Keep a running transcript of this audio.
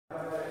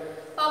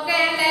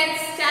Okay,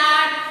 let's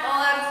start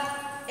our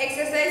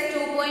exercise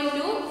 2.2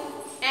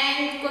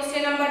 and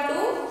question number 2.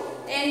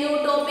 A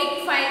new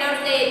topic, find out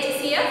the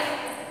HCF.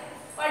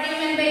 What do you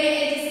mean by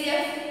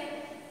HCF?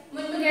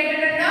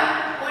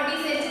 What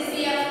is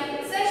HCF?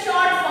 It's a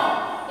short form.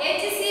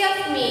 HCF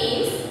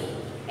means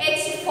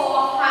H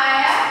for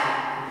higher,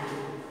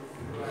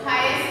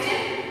 highest,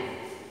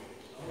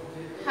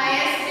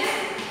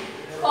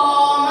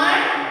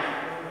 common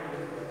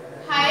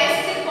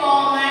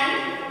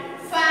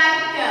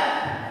factor.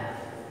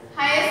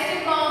 Highest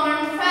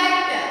common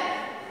factor.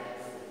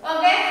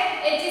 Okay,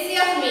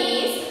 HCF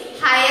means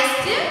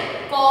highest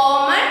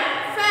common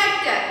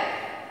factor.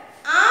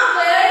 ആ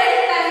വേർഡിൽ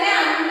തന്നെ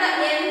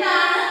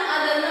എന്താണ്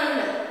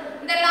അതെന്നുണ്ട്.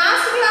 In the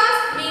last class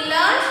we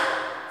learned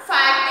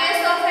factors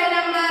of a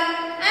number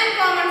and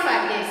common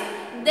factors.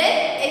 Then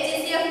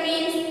HCF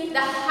means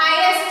the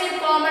highest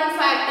common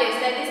factors.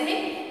 That is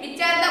mean which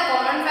are the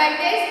common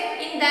factors.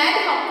 In that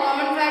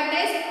common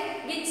factors,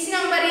 which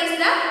number is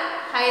the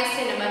highest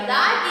number?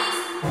 That is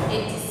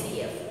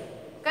HCF.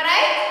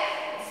 Correct?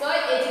 So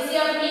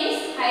HCF means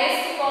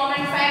highest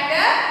common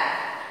factor.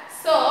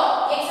 So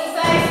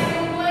exercise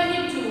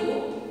 2.2.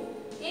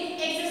 In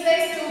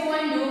exercise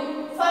 2.2,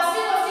 first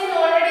question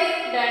already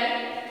done.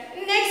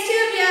 Next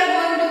we are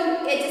going to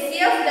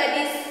HCF. That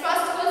is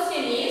first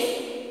question is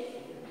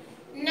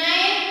 9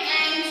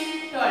 and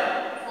 12.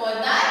 For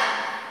that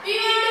we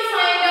want to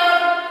find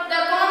out the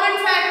common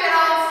factor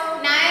of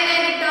 9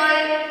 and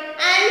 12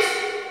 and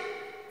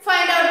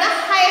find out the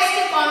highest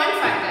common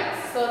factor.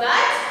 So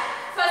that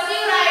first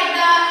you write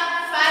the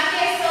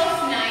factors of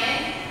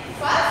 9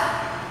 first.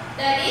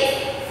 That is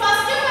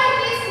first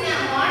factor is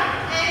 1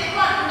 and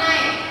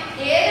 9.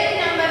 ഏതൊരു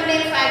നമ്പറിന്റെ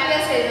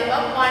factors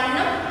എഴുതുമ്പോൾ 1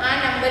 ഉം ആ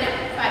നമ്പറും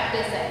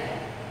factors ആയിരിക്കും.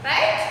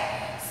 Right?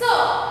 So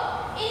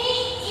ഇനി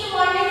ഈ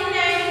 1 നും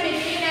 9 നും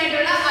between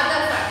ആയിട്ടുള്ള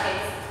other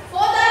factors.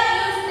 For that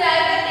use the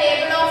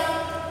table of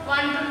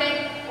 1 to 10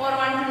 or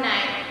 1 to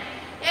 9.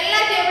 എല്ലാ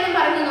ടേബിളും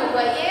പറഞ്ഞു നോക്കുക.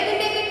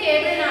 ഏതിന്റെയൊക്കെ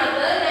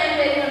ടേബിളിനകത്ത് 9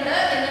 വരുന്നുണ്ട്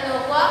എന്ന്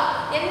നോക്കുക.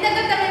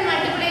 എന്തൊക്കെ തമ്മിൽ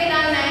മൾട്ടിപ്ലൈ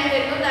ചെയ്താൽ 9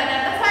 വരുന്നു? That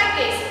are the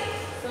factors.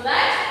 So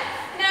that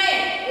 9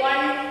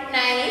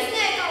 is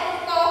 9.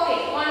 Okay,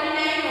 1 and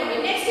 9 only.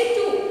 Next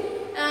 2.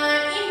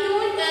 In 2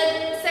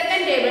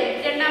 second table,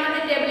 രണ്ടാമത്തെ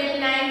ടേബിളിൽ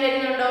 9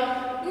 വരുന്നുണ്ടോ?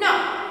 No.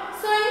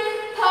 So in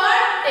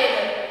third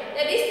table,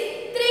 that is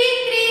 3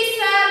 3s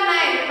are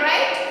 9,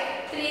 right?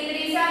 3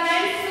 3s are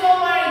 9. So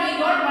we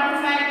got one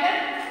factor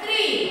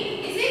 3.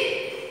 Is it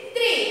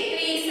 3?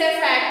 3 is a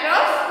factor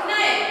of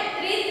 9.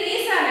 3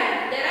 3s are 9.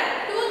 There are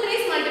 2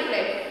 3s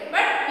multiplied.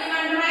 But we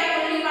want to write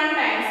only one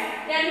times.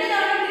 രണ്ട്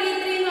തവണ 3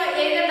 3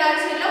 എഴുതേണ്ട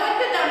ആവശ്യമില്ല.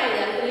 ഒറ്റ തവണ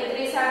എഴുതാം. 3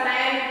 3s are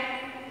 9.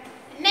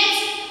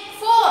 Next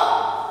 4.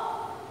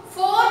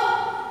 4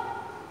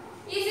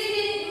 is it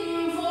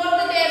in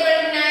fourth table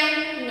 9?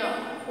 No.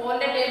 4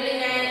 ന്റെ ടേബിളിൽ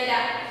 9 ഇല്ല.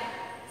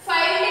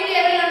 5 ന്റെ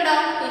ടേബിളിൽ ഉണ്ടോ?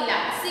 ഇല്ല.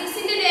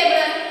 6 ന്റെ ടേബിൾ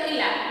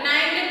ഇല്ല.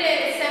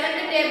 7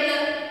 ന്റെ ടേബിൾ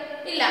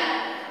ഇല്ല.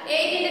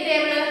 8 ന്റെ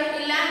ടേബിൾ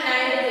ഇല്ല.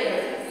 9 ന്റെ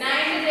ടേബിൾ.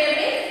 9 ന്റെ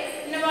ടേബിളിൽ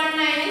 1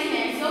 9 is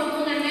 9. So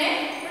 3 എണ്ണേ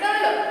ഇവിടെ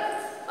ഉള്ളൂ.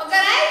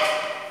 Okay, right?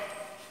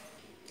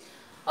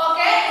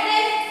 Okay,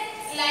 then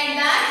like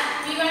that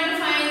we want to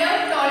find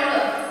out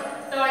 12.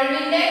 12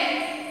 ന്റെ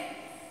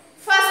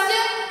first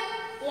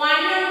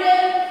 1 ഉണ്ട്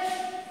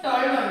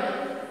 12 ഉണ്ട്.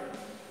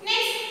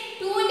 Next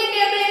 2 ന്റെ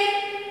ടേബിളിൽ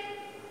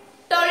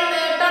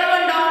 12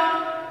 ഉണ്ടോ?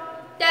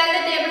 Tell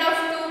the table of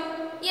 2.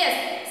 Yes,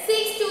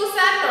 6 2s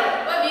are 12.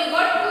 So we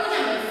got two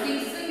numbers.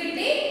 6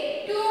 കിട്ടി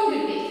 2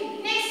 കിട്ടി.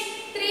 Next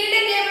 3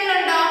 ന്റെ ടേബിൾ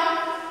ഉണ്ടോ?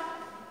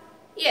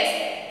 Yes,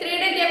 3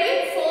 ന്റെ ടേബിളിൽ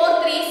 4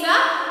 3s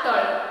are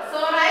 12. So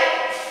write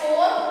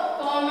 4,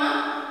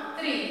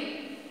 3.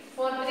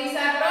 4 3s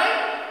are 12.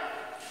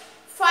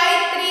 5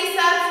 3s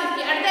are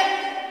 50. അടുത്ത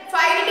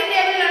 5 ന്റെ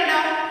ടേബിൾ ഉണ്ടോ?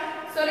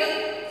 Sorry,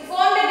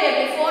 4 ന്റെ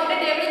ടേബിൾ. 4 ന്റെ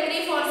ടേബിൾ 3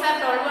 4s are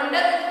 12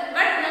 ഉണ്ട്.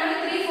 ബട്ട് നമ്മൾ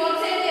 3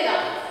 4s എഴുതിയതാ.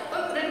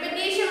 അപ്പോൾ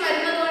റിപ്പീറ്റേഷൻ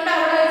വരുന്നതുകൊണ്ട്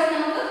അവിടെ വെച്ച്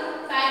നമുക്ക്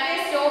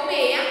ഫാക്ടേഴ്സ് സ്റ്റോപ്പ്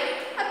ചെയ്യാം.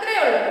 അത്രേ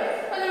ഉള്ളൂ.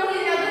 അപ്പോൾ നമുക്ക്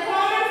ഇതിനകത്ത്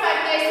കോമൺ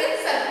ഫാക്ടേഴ്സ്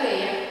സർക്കിൾ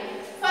ചെയ്യാം.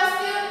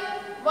 ഫസ്റ്റ്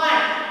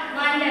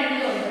 1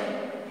 രണ്ടിലുണ്ട്.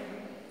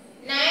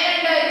 9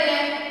 ഉണ്ടോ ഇതില്?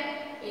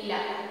 ഇല്ല.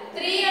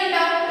 3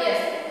 ഉണ്ടോ?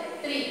 യെസ്,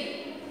 3.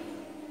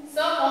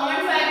 So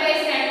common factors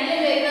രണ്ടിലും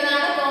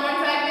വരുന്നതാണ് common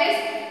factors.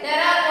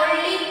 There are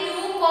only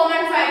 2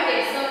 common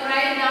factors. So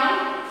write down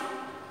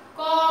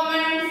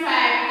common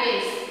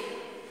factors.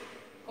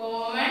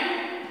 Common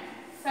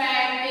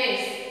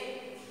factors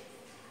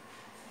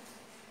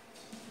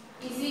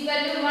is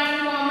equal to 1,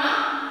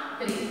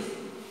 3.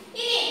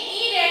 ഇനി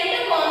ഈ രണ്ട്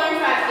common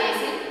factors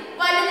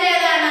വലുത്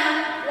ഏതാണ്?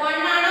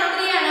 1 ആണോ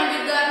 3 ആണോ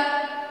bigger?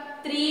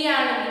 3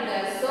 ആണ്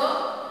bigger. So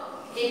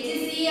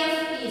HCF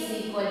is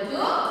equal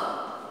to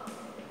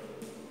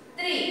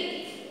 3.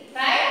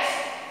 Right?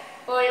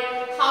 അപ്പോൾ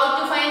how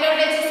to find out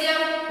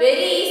HCF?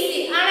 Very easy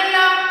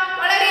ആണല്ലോ.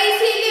 വളരെ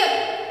easy ഇല്ലേ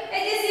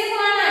HCF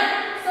കാണാൻ?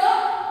 So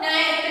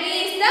 3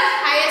 is the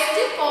highest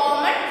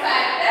common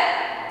factor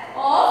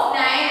of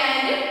 9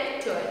 and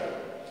 12.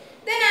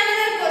 Then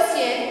another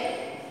question.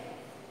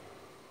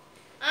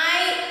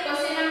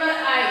 Question number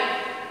I.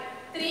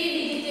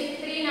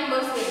 3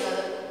 numbers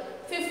വരുന്നത്.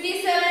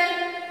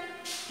 57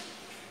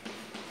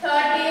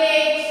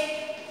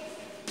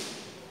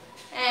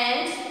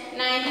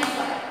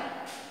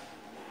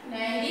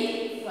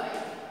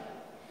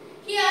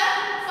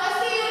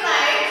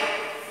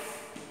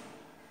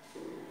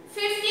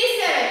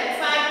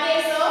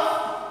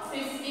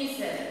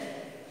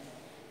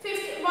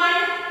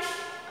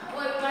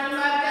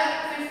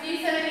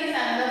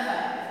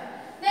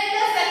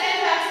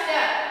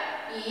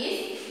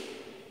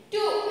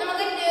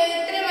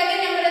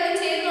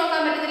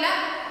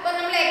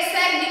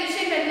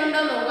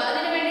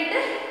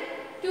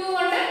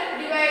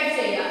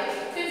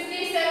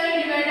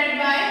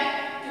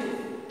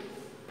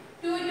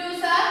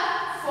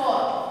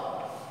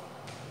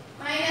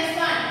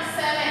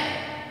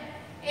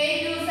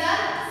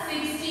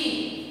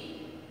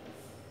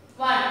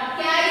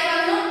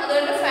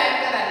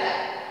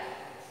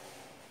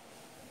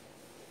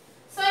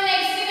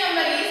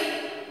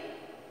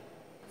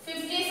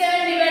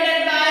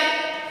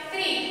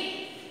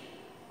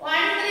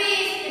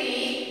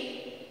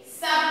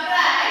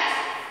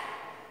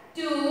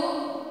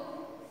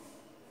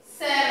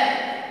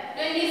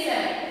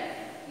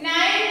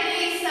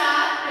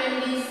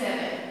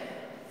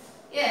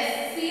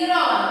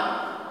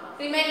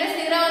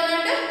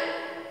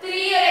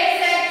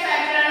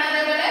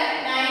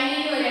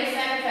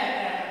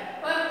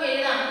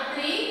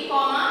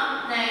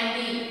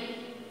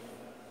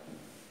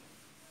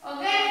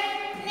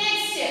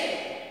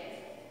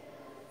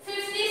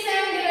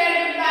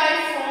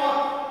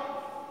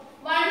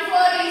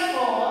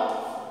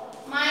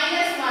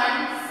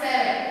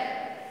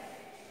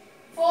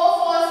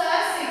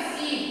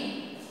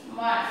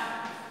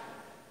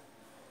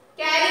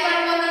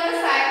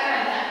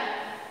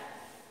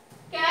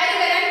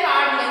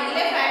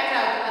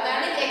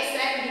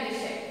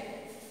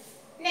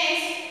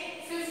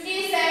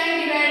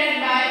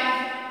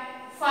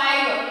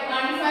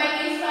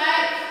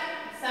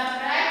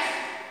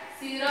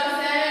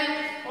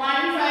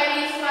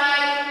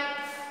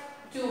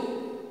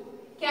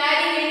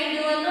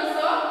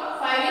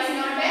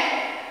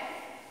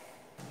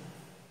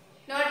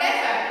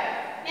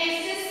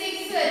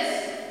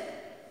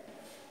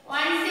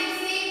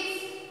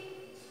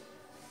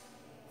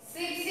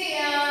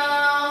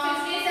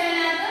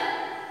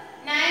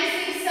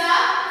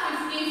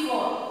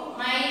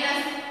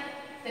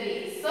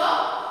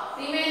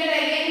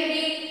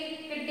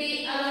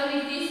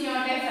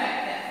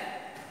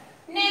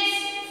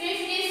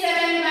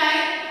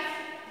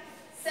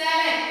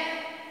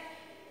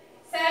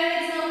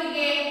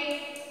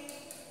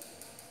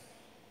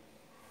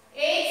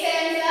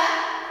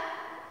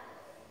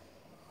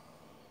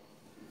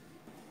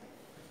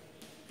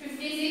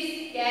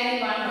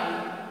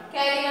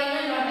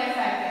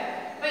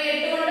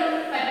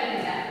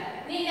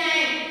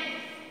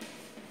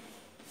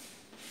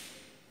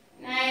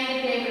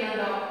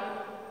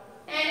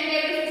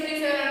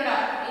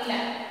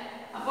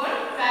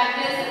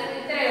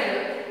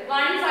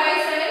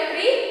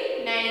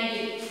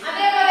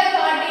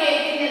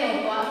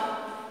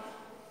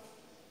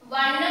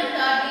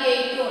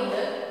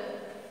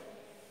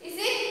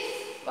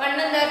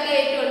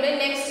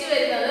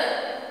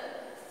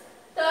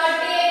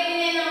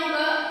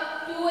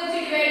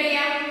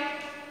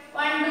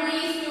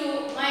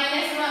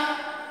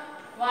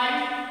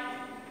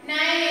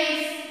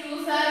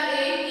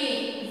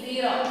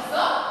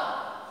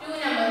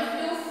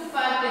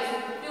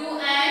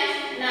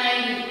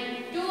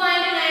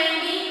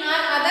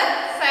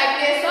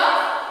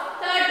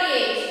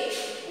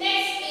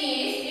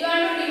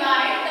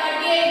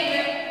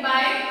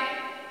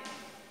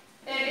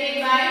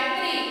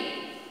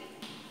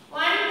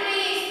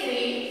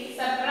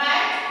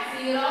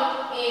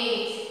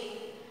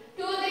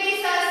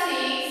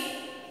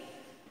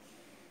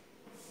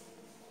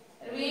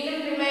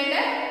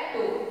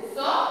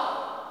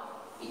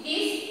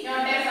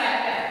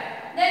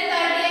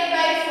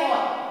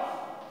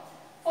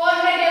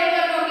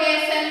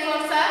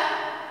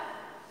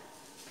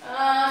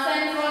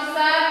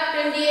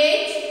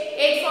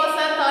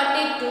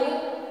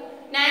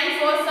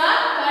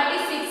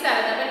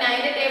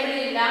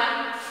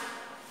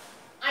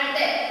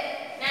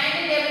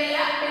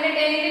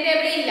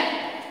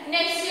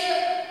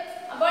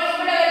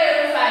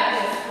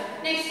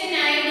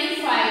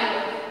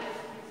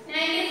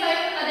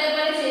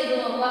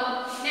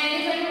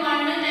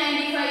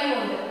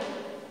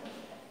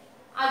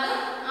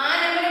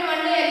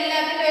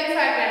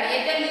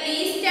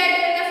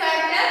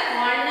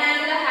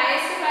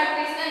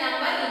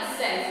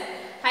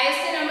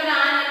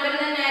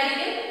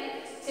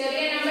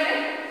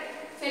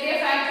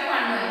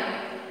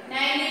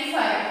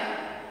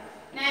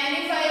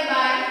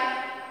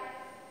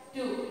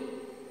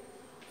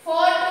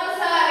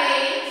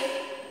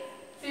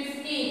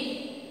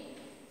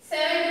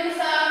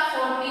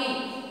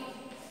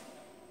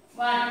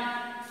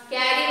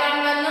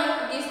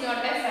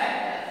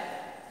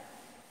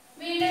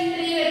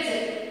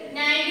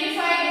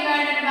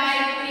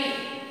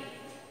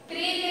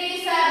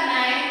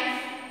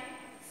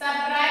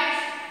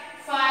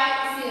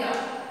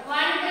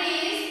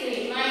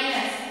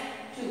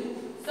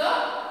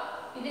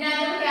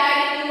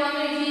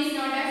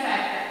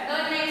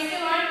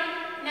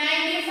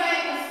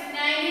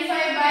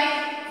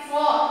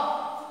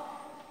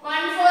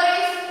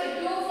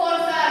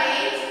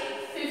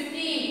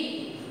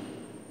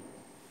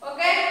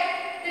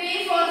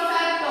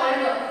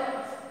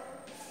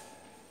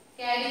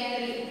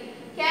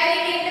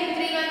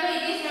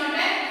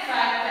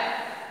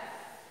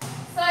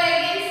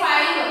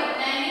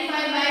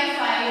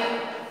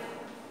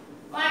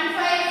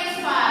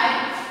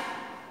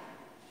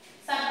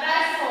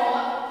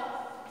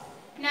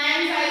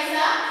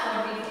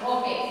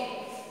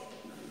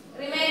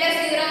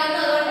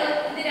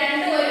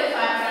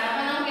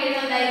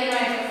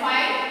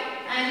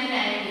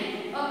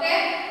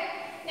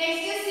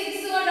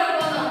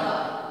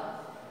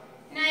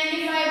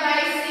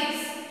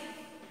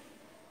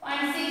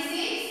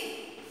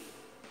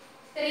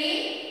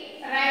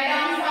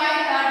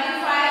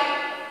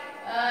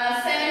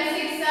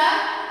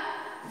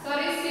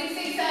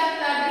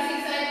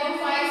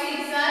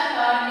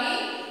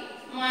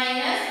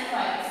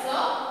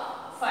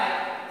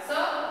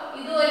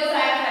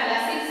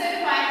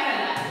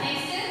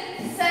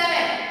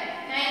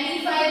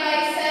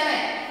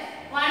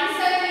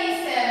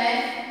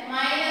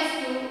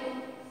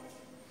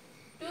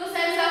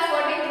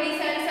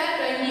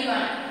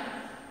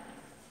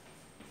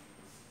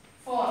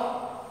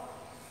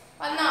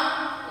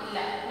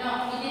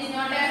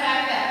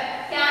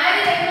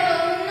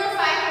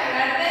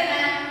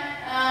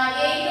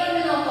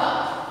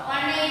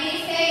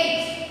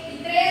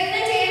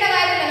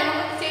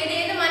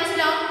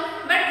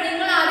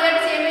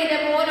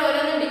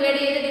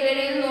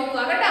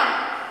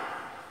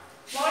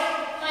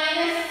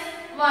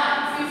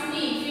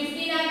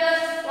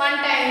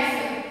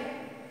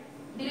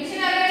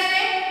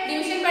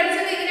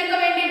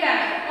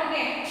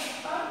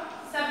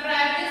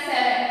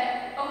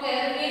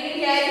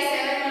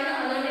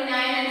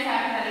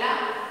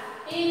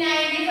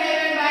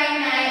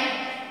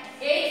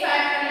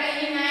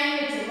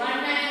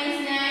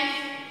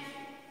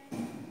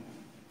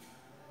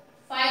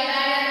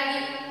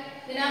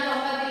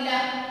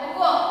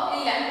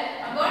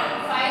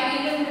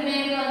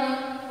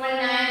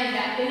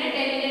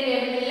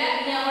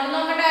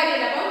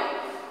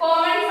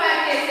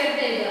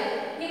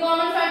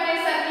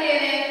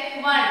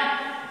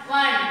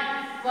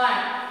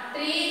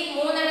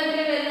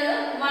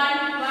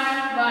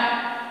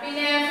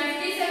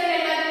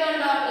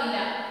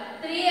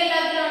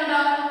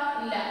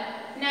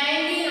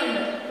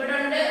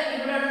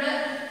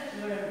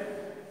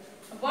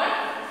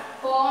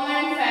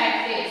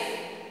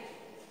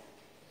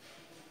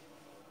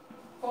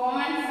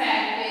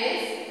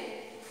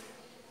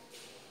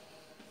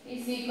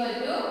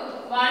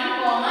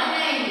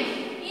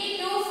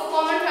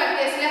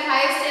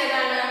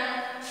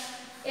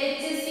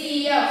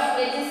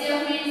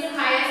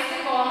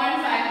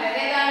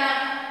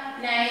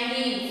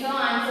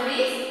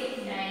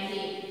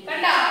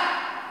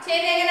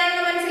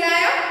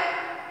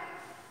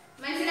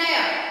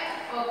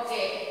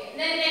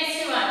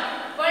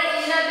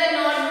 അടുത്ത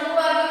notebook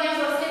work ഞാൻ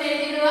question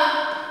എഴുതിയിടുക.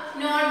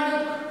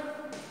 Notebook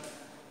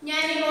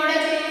ഞാൻ ഇവിടെ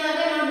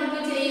ചെയ്യുന്നതൊക്കെ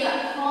നോട്ട്ബുക്ക് ചെയ്യുക.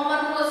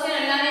 ഹോംവർക്ക് ക്വസ്റ്റ്യൻ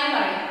അല്ലാതെ ഞാൻ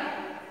പറയും.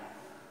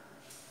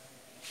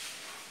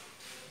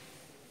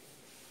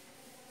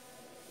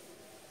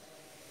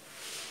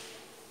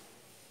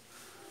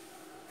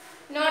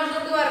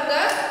 Notebook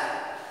work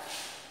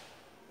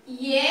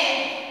A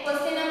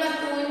question number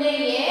 2 ന്റെ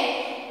എ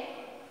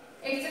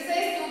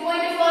എക്സർസൈസ്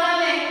 2.4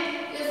 ആണ്.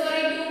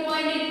 സോറി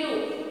 2.2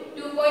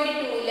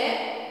 2.2 ലെ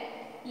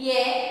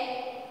എ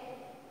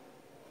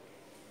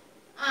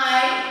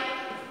I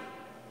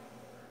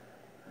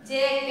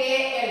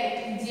JKL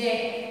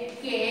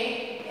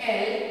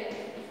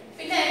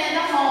പിന്നെ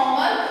അതിന്റെ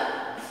ഹോംവർക്ക്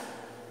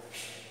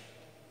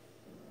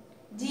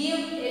G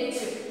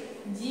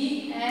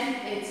and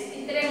H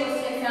ഇത്രയും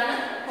ക്വസ്റ്റ്യൻസ് ആണ്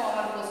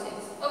ഹോംവർക്ക്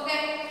ക്വസ്റ്റ്യൻസ്. ഓക്കെ,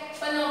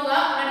 അപ്പൊ നോക്കുക.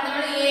 അടുത്ത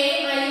നമ്മൾ എ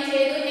ഐ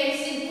ചെയ്തു.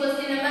 Next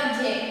question number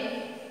J.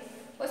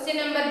 Question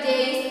number J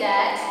is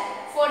that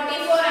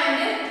 44 and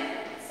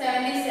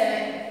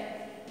 77.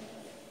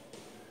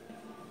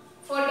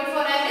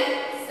 44 and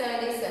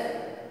 77.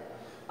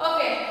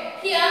 Okay,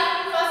 here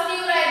first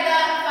you write the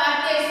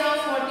factors of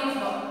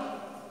 44.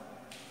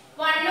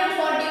 1 ഉം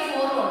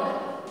 44 ഉണ്ട്.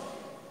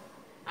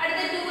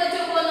 അടുത്ത 2 വെച്ച്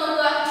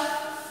നോക്കുക.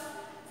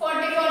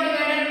 44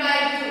 divided by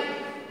 2.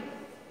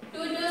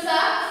 2 2s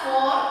are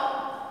 4.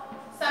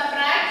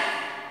 Subtract.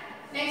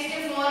 Next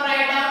 4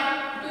 write down.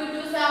 2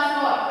 2s are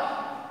 4.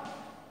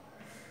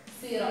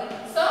 0.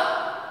 So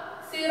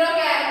 0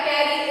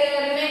 carry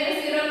remainder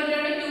 0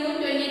 between 2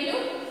 22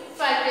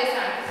 factors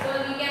are. So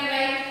we can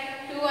write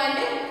 2 and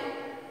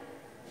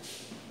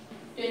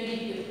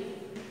 22.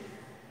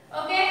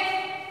 Okay.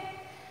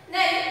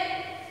 Then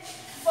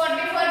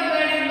 44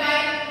 divided by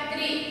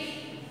 3.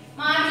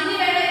 Margin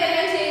വേണം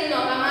ഇതെല്ലാം ചെയ്തു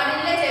നോക്കാം.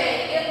 മാർജിനിലെ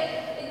ചെയ്യാം.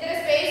 ഇത്ര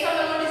സ്പേസ്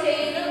ഉള്ളതുകൊണ്ട്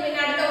ചെയ്യുന്നു. പിന്നെ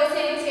അടുത്ത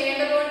ക്വസ്റ്റ്യൻ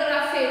ചെയ്യേണ്ടതുകൊണ്ട്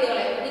റഫ് ചെയ്ത്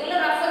കളയും. നിങ്ങൾ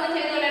റഫ് ഒന്നും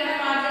ചെയ്ത് കളയണ്ട.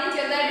 മാർജിൻ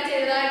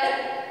ചെറുതായിട്ട്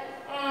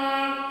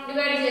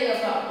ഡിവൈഡ് ചെയ്ത്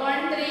നോക്കാം.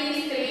 1 3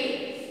 is 3.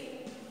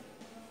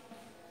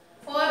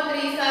 4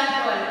 3s are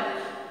 12.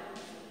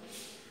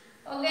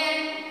 Okay,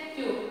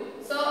 2.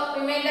 So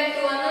remainder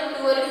 2 ആണ്.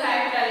 2 ഒരു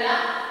ഫാക്ടർ അല്ല.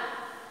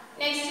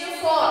 Next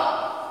 4.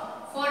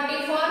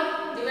 44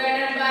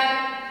 divided by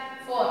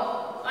 4.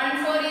 1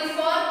 4 is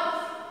 4.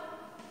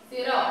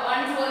 0.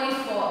 1 4 is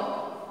 4.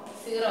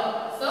 0.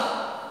 So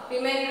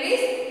remainder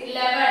is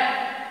 11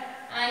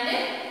 and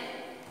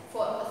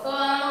 4. So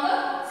നമുക്ക്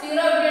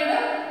 0 ഇട്ടിട്ട്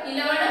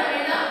 11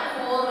 എഴുതാം,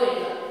 4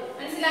 എഴുതാം.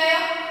 മനസ്സിലായോ?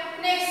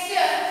 Next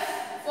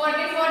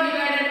 44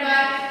 divided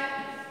by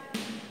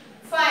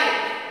 5.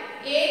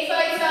 8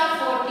 5s are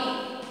 40.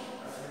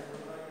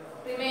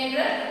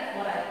 Remainder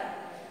 4 ആയി.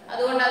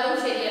 അതുകൊണ്ട് അതും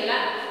ശരിയല്ല.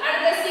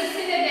 അടുത്ത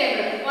 6 ന്റെ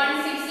ടേബിൾ. 1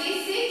 6 is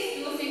 6.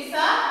 2 6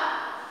 are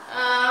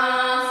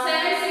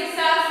 7 6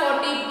 are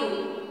 42.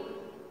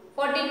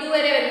 42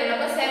 വരെ വരുന്നുണ്ട്.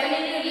 അപ്പോൾ 7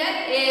 നും ഇല്ല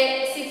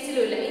 6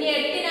 ലും ഇല്ല. ഇനി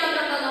 8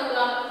 നകത്തുണ്ടോ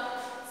നോക്കുക.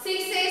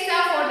 6 8s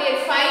are 48.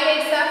 5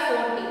 8s are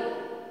 40.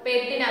 അപ്പോൾ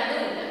 8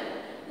 നകത്തും ഇല്ല.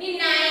 ഇനി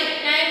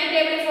 9 ന്റെ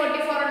ടേബിളിൽ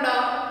 44 ഉണ്ടോ?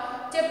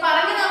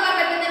 പറഞ്ഞു നോക്കാൻ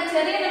പറ്റുന്ന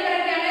ചെറിയ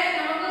നമ്പറൊക്കെയാണ്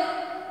നമുക്ക്,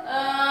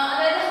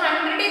 അതായത്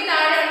 100 ൽ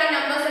താഴെയുള്ള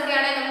നമ്പേഴ്സ്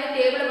ഒക്കെയാണ് നമുക്ക്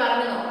ടേബിൾ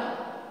പറഞ്ഞു നോക്കാം.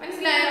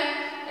 മനസ്സിലായോ?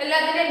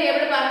 എല്ലാത്തിന്റെയും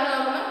ടേബിൾ പറഞ്ഞു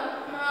നോക്കണം,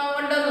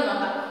 ഉണ്ടോന്ന്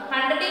നോക്കാം.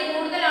 100 ൽ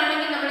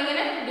കൂടുതലാണെങ്കിൽ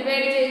നമ്മളിങ്ങനെ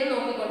ഡിവൈഡ് ചെയ്ത്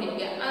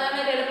നോക്കിക്കൊണ്ടിരിക്കുക. അതാണ്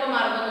ഒരു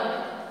എളുപ്പമാർഗം എന്ന്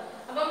പറയുന്നത്.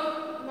 അപ്പം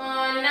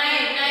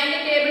 9 ന്റെ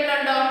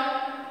ടേബിളിലുണ്ടോ?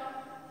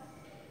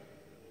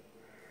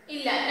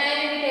 ഇല്ല.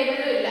 9 ന്റെ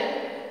ടേബിളിലും ഇല്ല.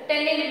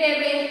 10 ന്റെ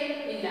ടേബിളിൽ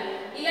ഇല്ല.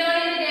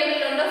 11 ന്റെ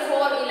ടേബിളിലുണ്ട്.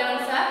 4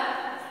 11s are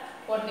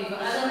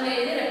 44. അതൊന്ന്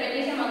എഴുതി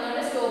റെപ്പിറ്റേഷൻ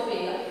വന്നുകൊണ്ട് സ്റ്റോപ്പ്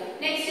ചെയ്യുക.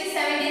 നെക്സ്റ്റ്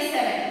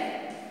 77.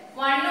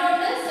 1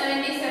 ഉണ്ട്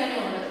 77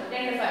 ഉണ്ട്.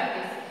 രണ്ട്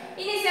ഫാക്ടേഴ്സ്.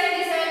 ഇനി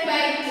 77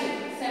 by 2.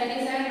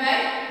 77 by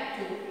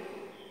 2.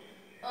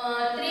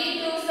 3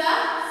 2s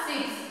are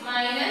 6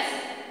 minus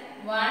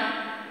 1.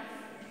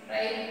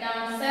 Write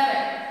down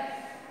 7.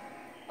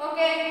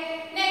 Okay.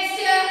 Next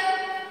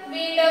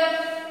വീണ്ടും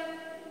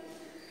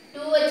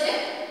 2 വെച്ച്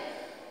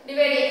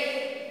ഡിവൈഡ് ചെയ്യും.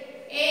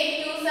 8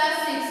 2s are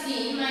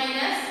 16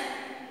 minus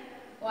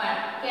 1.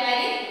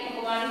 Carry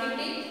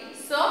 150.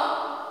 So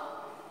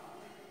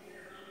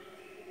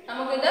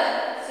നമുക്കിത്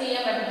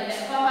ചെയ്യാൻ പറ്റുന്നില്ല.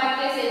 അപ്പോൾ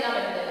ഫാക്ടേഴ്സ് എഴുതാൻ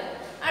പറ്റുന്നില്ല.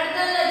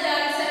 അടുത്തതെന്ന്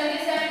വെച്ചാൽ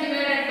 77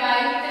 divided by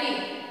 3.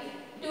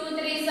 2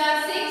 3s are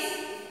 6.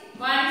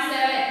 1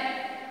 7.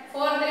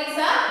 4 3s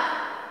are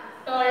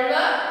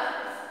 12.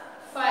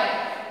 5.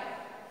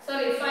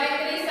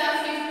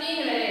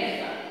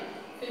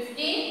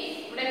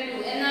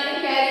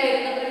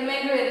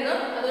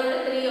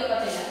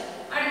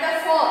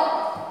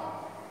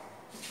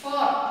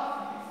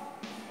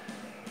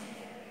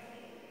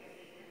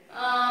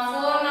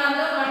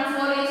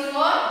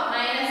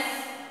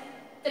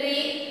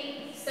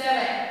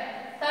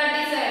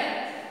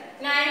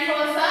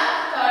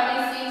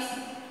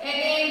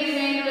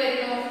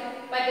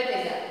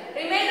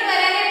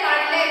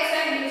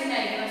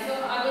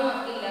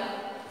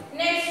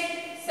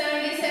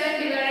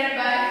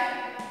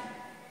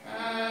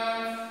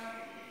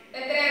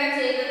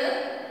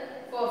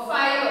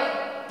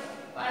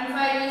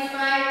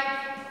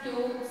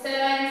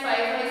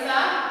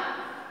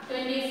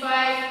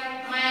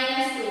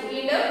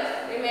 വീണ്ടും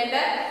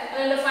റിമൈൻഡർ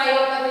അതുകൊണ്ട് 5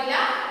 ഒക്കത്തില്ല.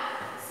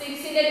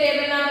 6ന്റെ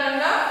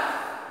ടേബിളിനകത്തുണ്ടോ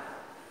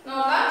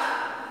നോക്കാം.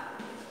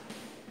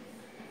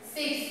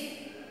 6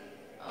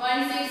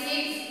 1 6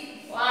 6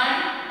 1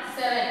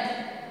 7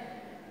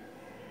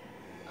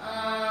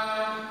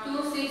 2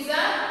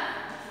 6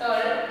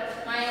 12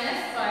 minus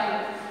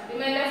 5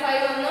 remainder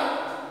 5 ഒന്നും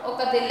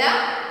ഒക്കത്തില്ല.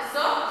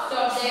 So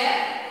stop there.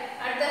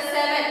 അടുത്ത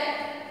 7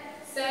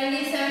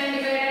 77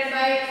 divided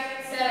by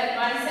 7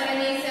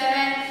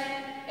 177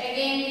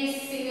 again is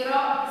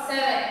 0 7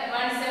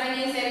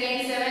 17 is again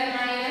 7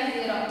 minus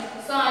 0.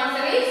 So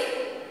answer is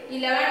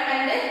 11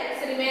 and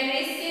remainder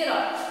is 0.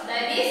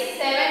 That is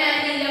 7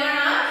 and 11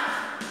 are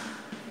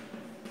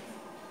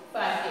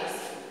factors.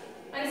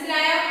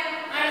 മനസ്സിലായോ?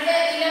 അടുത്ത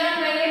 11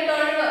 കഴിഞ്ഞ്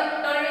 12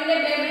 12ന്റെ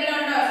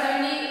ടേബിളിലുണ്ടോ?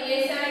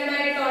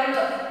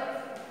 77/12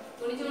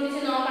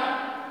 കുടിച്ച് നോക്കണം.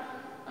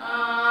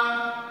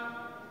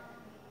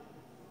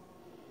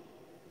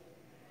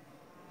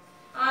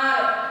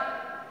 6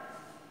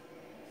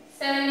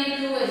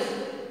 72 വരും.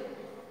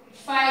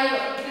 5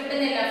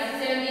 കിട്ടുന്നില്ല.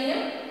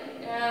 17ഉം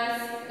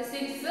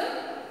 6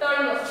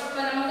 12.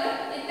 അപ്പോൾ നമുക്ക്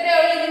ഇത്രയേ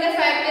ഉള്ളൂ ഇതിന്റെ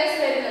ഫാക്ടേഴ്സ്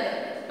വരുന്നത്.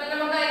 അപ്പോൾ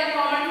നമുക്ക് അതിന്റെ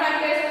കോമൺ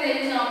ഫാക്ടേഴ്സ്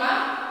എഴുതി നോക്കാം.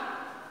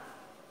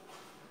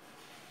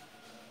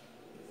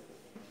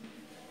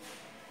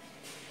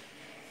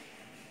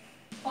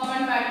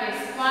 Common factors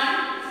 1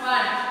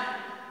 1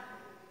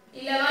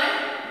 11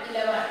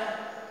 11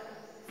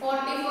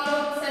 44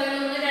 7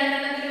 ഒന്ന്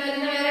രണ്ടെണ്ണത്തിൽ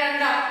വരുന്ന വേറെ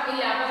ഉണ്ടോ?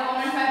 ഇല്ല. അപ്പോൾ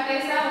common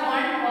factors are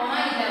 1,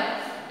 11.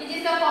 It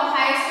is the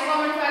highest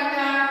common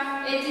factor.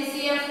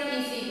 HCF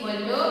is equal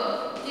to,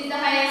 it is the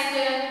highest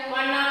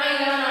 1 ആണോ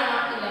 11 ആണോ?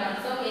 11.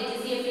 So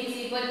HCF is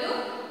equal to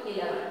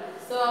 11.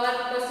 So our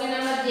question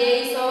number J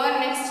is over.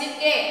 Next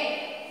K.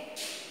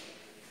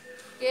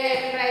 K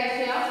right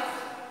here.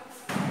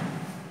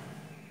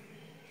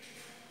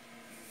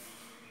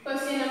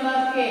 Question number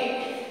K.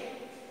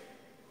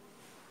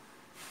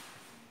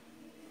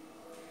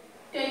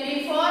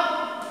 24,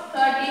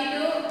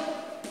 32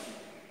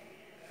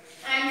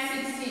 and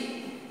 60.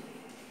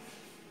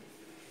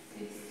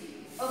 60.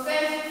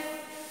 Okay.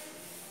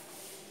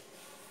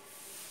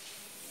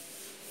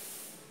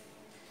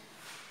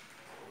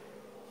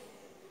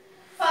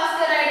 First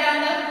write down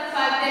the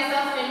factors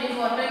of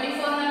 24.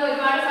 24 ന്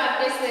ഒരുപാട്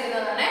factors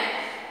വരുന്നതാണ്.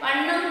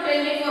 1 ഉം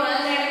 24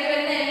 അതിനിടയ്ക്ക്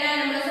വരുന്ന എല്ലാ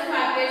നമ്പേഴ്സും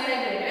factors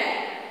ആയിട്ട് വരും.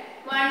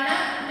 1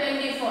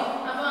 24.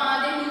 അപ്പോൾ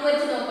ആദ്യം 2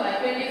 വെച്ച് നോക്കുക.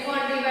 24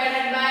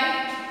 divided by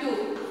 2.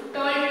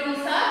 12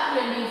 2s are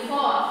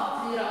 24.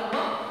 0.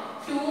 അപ്പോൾ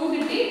 2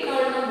 കിട്ടി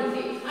 12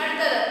 കിട്ടി.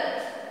 അടുത്തത്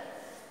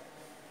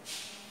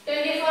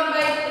 24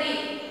 by 3.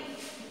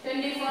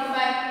 24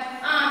 by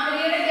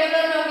 3യുടെ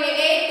ടേബിൾ നോക്കി.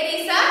 8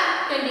 3s are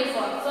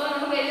 24. സോ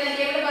നമുക്ക് എഴുതുന്ന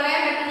ടേബിൾ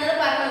പറയാൻ പറ്റുന്നത്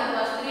പറഞ്ഞു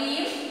നോക്കുക.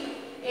 3ഉം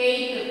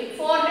 8ഉം.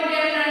 4ന്റെ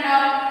ടേബിൾ ഉണ്ടോ?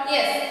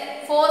 യെസ്.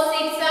 4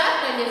 6 are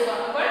 24.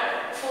 അപ്പോൾ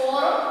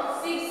 4ഉം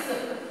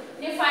 6ഉം.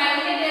 ഇനി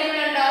 5ന്റെ ടേബിൾ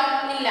ഉണ്ടോ?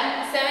 ഇല്ല.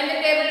 7ന്റെ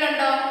ടേബിൾ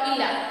ഉണ്ടോ?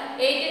 ഇല്ല.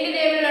 8ന്റെ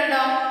ടേബിൾ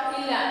ഉണ്ടോ?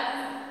 ഇല്ല.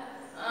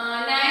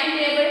 9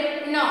 table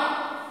no.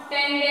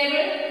 10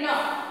 table no.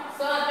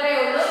 So അത്രയേ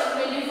ഉള്ളൂ.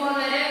 24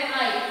 വരെ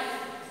ആയി.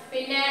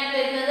 പിന്നെ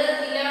വരുന്നത്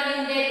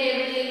 11ന്റെ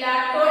ടേബിളിൽ ഇല്ല.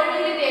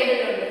 12ന്റെ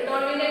ടേബിളുണ്ട്.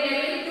 12ന്റെ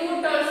ടേബിളിൽ 2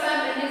 12s are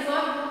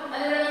 24.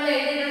 അതിവിടെ നമ്മൾ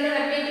എഴുതിയിട്ടുണ്ട്.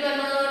 റിപ്പീറ്റ്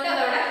വന്നതുകൊണ്ട്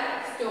അതവിടെ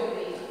സ്റ്റോപ്പ്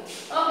ചെയ്യും.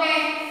 Okay.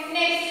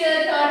 Next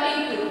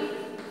 32.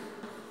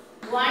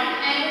 1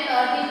 and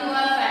 32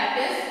 are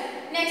factors.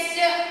 Next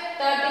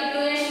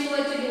 32 നെ 2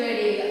 വെച്ച് ഡിവൈഡ്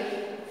ചെയ്യുക.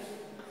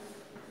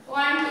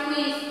 1 2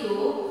 is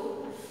 2.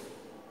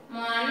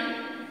 1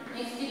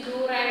 next 2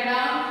 write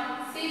down.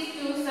 6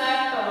 2s are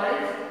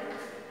 12.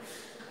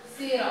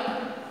 0.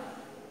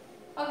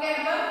 Okay,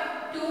 അപ്പോൾ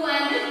 2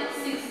 and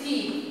 16.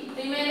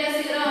 റിമൈൻഡർ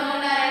 0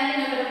 ആവുന്നതുകൊണ്ട് ആ രണ്ട്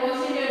നമ്പർ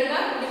ക്വോഷ്യന്റ് എടുക്കുക,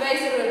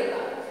 ഡിവൈസർ എടുക്കുക.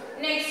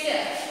 Next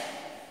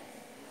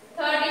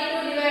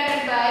 32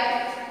 divided by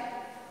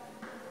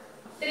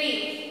 3.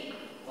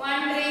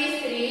 1 3 is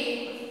 3.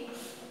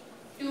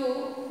 2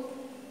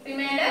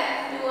 remainder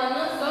 2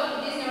 വന്നു. So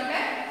it is not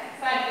a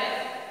factor.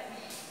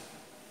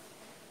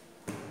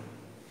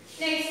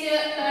 Next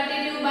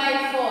 32 by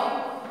 4.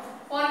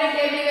 4ന്റെ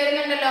ടേബിളിൽ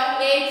വരുന്നുണ്ടല്ലോ.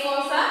 8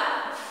 4s are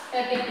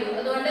 32.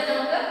 അതുകൊണ്ട്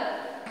നമുക്ക്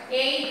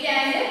 8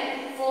 and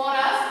 4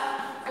 are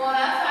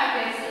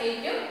factors.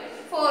 8 ഉം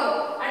 4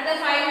 ഉം. അടുത്ത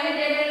 5ന്റെ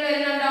ടേബിളിൽ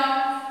വരുന്നുണ്ടോ?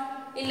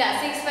 ഇല്ല.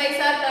 6 5s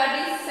are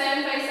 30. 7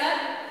 5s are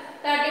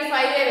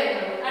 35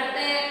 വരുന്നുള്ളൂ. അടുത്ത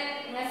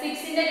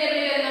 6ന്റെ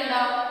ടേബിളിൽ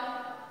വരുന്നുണ്ടോ?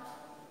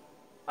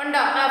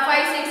 ഉണ്ടോ?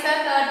 5 6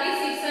 are 30.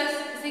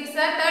 6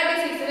 are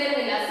 36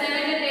 വരുന്നില്ല.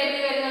 7ന്റെ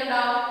ടേബിളിൽ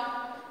വരുന്നുണ്ടോ?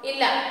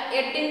 ഇല്ല.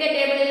 8ന്റെ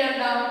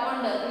ടേബിളിലുണ്ടോ?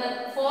 ഉണ്ട്.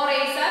 4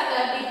 8s are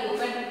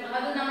 32.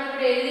 അത് നമ്മൾ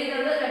ഇവിടെ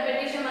എഴുതിയിട്ടുണ്ട്.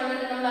 റെപ്പിറ്റേഷൻ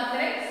വന്നിട്ട് നമ്മൾ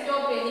അത്രേ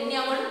സ്റ്റോപ്പ് ചെയ്തു. ഇനി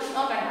അങ്ങോട്ട്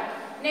നോക്കണ്ട.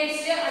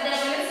 നെക്സ്റ്റ്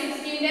അതേപോലെ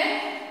 16ന്റെ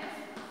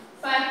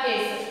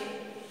ഫാക്ടേഴ്സ്.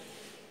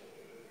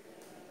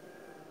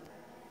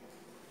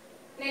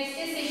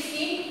 നെക്സ്റ്റ്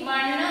 16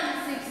 1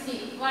 60.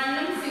 1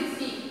 ഉം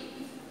 60.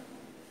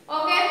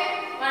 ഓക്കെ.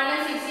 1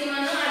 60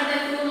 വന്നു. അടുത്ത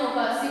 2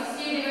 നോക്കുക.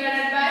 60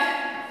 divided by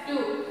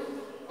 2.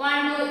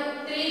 1 2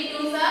 3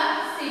 2s are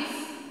 6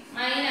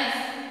 minus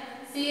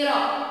 0.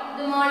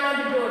 ഇത്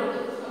മുകളിലോട്ട് ഇട്ട്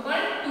കൊടുത്തു. അപ്പോൾ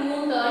 2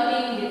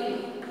 13 കിട്ടി.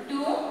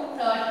 2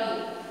 30.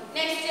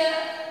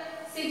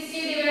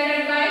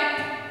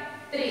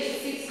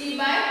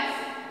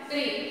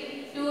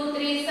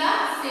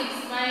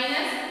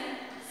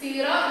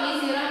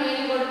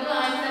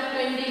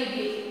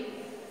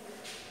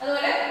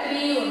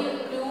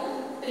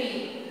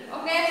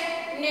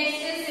 next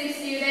 60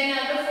 then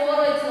after 4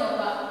 വെച്ച്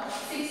നോക്കാം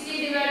 60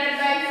 divided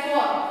by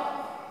 4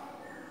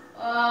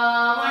 1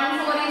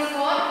 4 is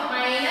 4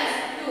 minus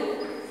 2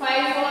 5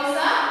 4s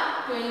are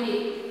 20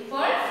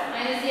 അപ്പോൾ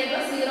minus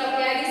ചെയ്യുമ്പോൾ 0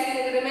 carry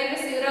remainder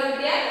 0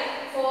 കിട്ടിയാൽ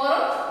 4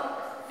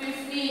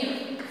 15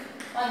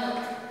 വന്നു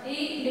ഈ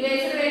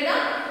ഡിവൈസർ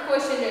എഴുതാം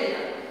ക്വസ്റ്റ്യൻ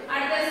എഴുതാം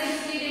അടുത്ത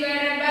 60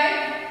 divided by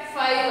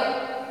 5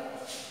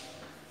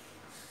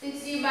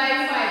 60 by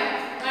 5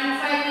 1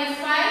 5 is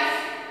 5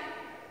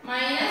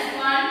 minus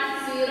 1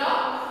 0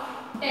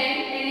 10 10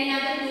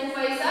 ഇതിനകത്ത് 2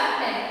 5s are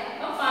 10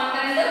 അപ്പോൾ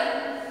 12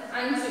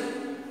 5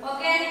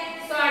 ഓക്കെ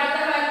സോ അടുത്ത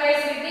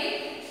ഫാക്ടേഴ്സ് കിട്ടി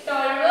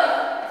 12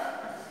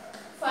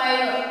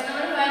 5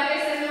 നമ്മൾ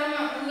ഫാക്ടേഴ്സ് എല്ലാം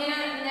ഇങ്ങനെ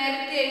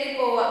നേരത്തെ എഴുതി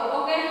പോവാ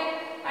ഓക്കെ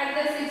അടുത്ത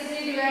 60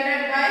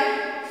 divided by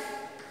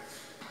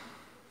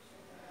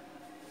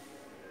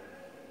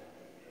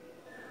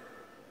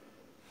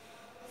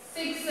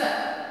 6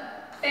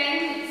 10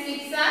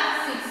 6 are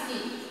 60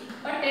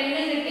 അപ്പോൾ 10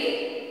 കിട്ടി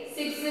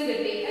 6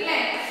 കിട്ടി അല്ലേ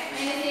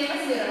മൈനസ് ചെയ്യുമ്പോൾ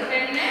 0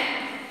 10,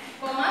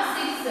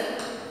 6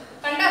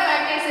 കണ്ട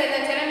ഫാക്ടേഴ്സ്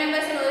എഴുതാം ചില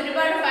നമ്പേഴ്സിന്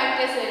ഒരുപാട്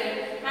ഫാക്ടേഴ്സ് വരും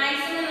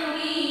മാക്സിമം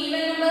നമുക്ക് ഈ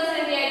ഈവൻ നമ്പേഴ്സ്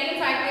ആയിരിക്കും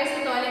ഫാക്ടേഴ്സ്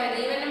തോനെ വരുന്നത്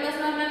ഈവൻ നമ്പേഴ്സ്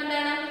എന്ന് പറഞ്ഞാൽ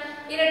എന്താണ്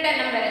ഇരട്ട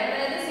നമ്പർ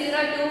അതായത്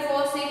 0 2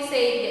 4 6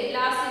 8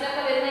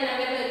 ലാസ്റ്റിലൊക്കെ വരുന്ന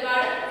നമ്പറിൽ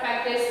ഒരുപാട്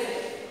ഫാക്ടേഴ്സ്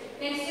വരും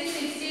നെക്സ്റ്റ്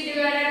 60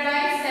 divided by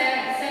 7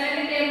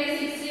 7ന്റെ ടേബിളിൽ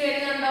 60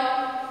 വരുന്നുണ്ടോ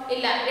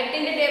ഇല്ല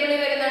 8ന്റെ ടേബിളിൽ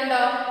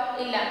വരുന്നുണ്ടോ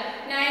ഇല്ല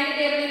 9ന്റെ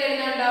ടേബിളിൽ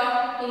വരുന്നുണ്ടോ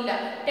ഇല്ല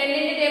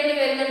 10ന്റെ ടേബിളിൽ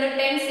വരുന്നുണ്ട്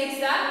 10 6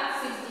 are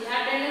 60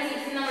 ആ 10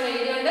 6 നമ്മൾ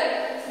എഴുതിയോണ്ട്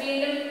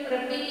വീണ്ടും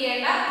റിപ്പീറ്റ്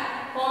ചെയ്യേണ്ട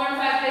കോമൺ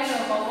ഫാക്ടേഴ്സ്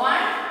നോക്കാം 1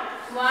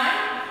 1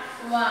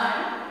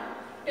 1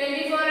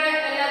 24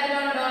 എല്ലാത്തിലും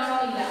ഉണ്ടോ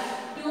ഇല്ല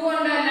 2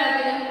 ഉണ്ടോ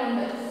എല്ലാത്തിലും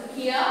ഉണ്ട്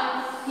here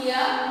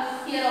here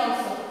here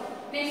also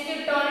next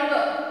 12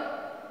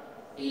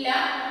 ഇല്ല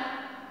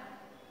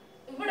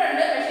ഇവിടെ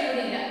ഉണ്ട് പക്ഷേ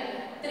ഇവിടെ ഇല്ല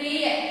 3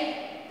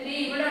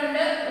 ഇവിടെ ഉണ്ട്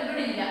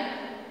ഇവിടെ ഇല്ല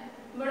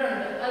ഇവിടെ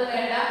ഉണ്ട് അത്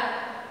വേണ്ട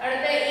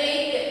അടുത്ത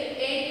 8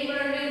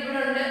 ഇവിടെ ഉണ്ട് ഇവിടെ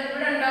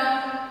ഉണ്ടോ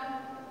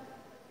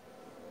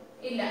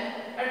ഇല്ല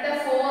അടുത്ത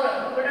 4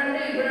 ഇവിടെ ഉണ്ട്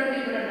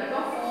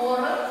അപ്പോൾ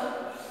 4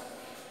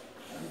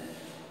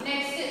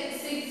 നെക്സ്റ്റ്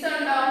 6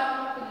 ഉണ്ടോ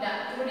ഇല്ല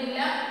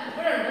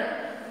ഇവിടെ ഉണ്ട്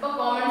അപ്പോൾ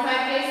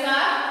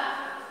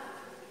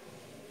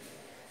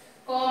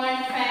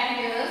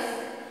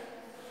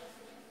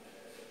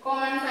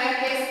കോമൺ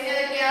ഫാക്ടേഴ്സ്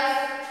ഏതൊക്കെയാ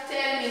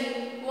tell me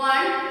 1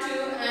 2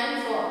 and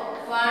 4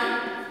 1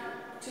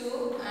 2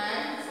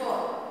 and 4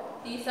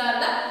 these are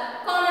the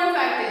common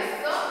factors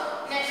so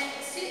next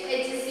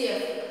HCF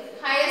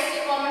highest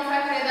common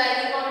factor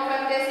ഏതായിരിക്കും common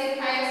factors in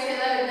highest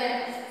ഏതാ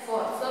 4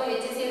 so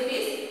HCF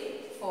is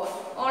 4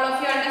 all of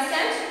you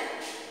understand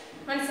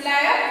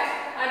മനസ്സിലായോ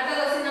അടുത്ത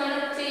ക്വസ്റ്റ്യൻ നമ്മൾ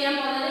ചെയ്യാൻ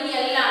പോകുന്നത്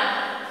L ആണ്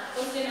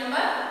question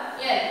number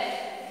L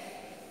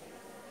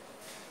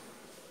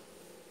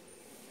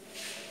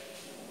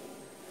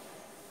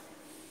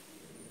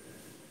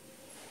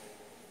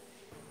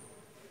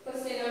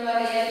question number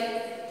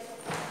L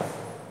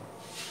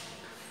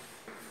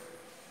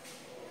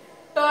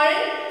 12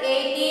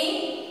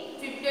 18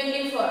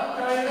 24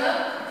 12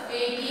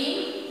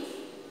 18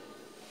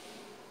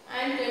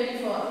 and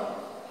 24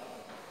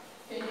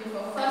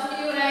 first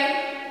you write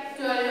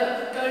 12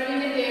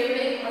 ന്റെ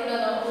ടേബിളിൽ ഉണ്ടോ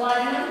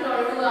 1 ഉം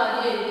 12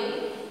 ആദ്യം എഴുതി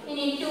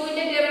ഇനി 2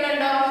 ന്റെ ടേബിൾ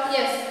ഉണ്ടോ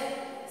yes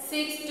 6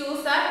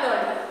 2s are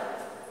 12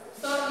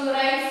 so you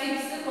write 6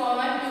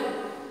 2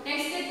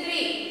 next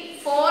 3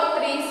 4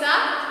 3s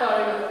are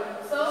 12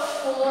 so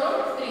 4 ഉം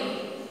 3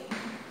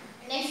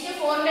 next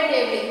 4 ന്റെ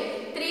ടേബിളിൽ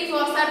 3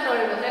 4s are 12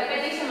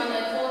 repetition വന്നു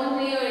 4 ഉം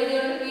 3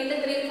 എഴുതിയോണ്ട് വീണ്ടും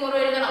 3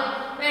 4 എഴുതണം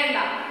വേണ്ട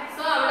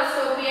so അവിടെ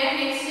സ്റ്റോപ്പ് ചെയ്യാൻ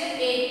next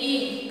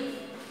 18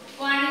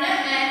 1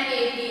 and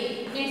 18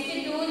 next 2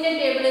 ന്റെ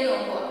ടേബിളിൽ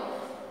നോക്കുക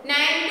 9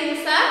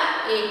 2s are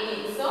 18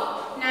 so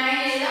 9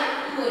 എഴുതാം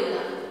 2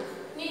 എഴുതാം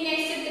ഇനി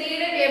next 3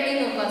 ന്റെ ടേബിളിൽ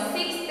നോക്കുക 6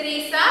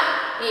 3s are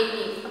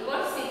 18 അപ്പോൾ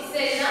 6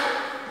 എഴുതാം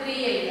 3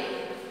 എഴുതാം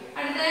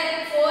അടുത്ത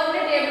 4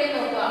 ന്റെ ടേബിളിൽ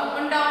നോക്കുക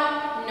ഉണ്ടോ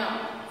no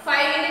 5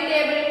 ന്റെ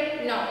ടേബിൾ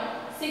no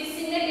 6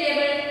 ന്റെ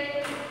ടേബിൾ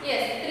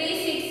yes 3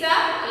 6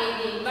 are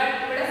 18 but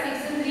ഇവിടെ 6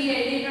 ഉം 3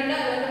 എഴുതിയിട്ടുണ്ട്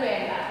അതുകൊണ്ട്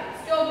വേണ്ട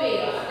സ്റ്റോപ്പ്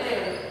ചെയ്യുക അത്രേ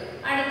ഉള്ളൂ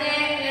അടുത്ത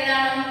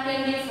ഏതാണ്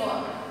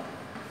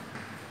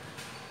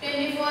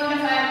 24 ന്റെ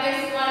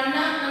ഫാക്ടേഴ്സ് 1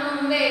 നമ്മൾ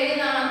മുമ്പ്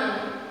എഴുതിയതാണെന്ന്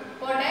തോന്നുന്നു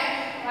പോട്ടെ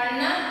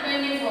 1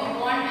 24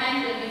 1 and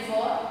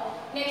 24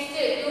 നെക്സ്റ്റ്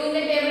 2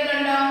 ന്റെ ടേബിൾ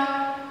ഉണ്ടോ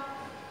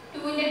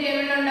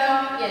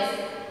yes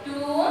 2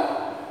 ഉം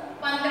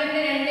 12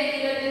 2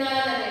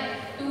 24 തന്നെ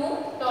 2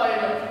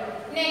 12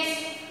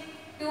 നെക്സ്റ്റ്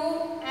 2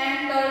 and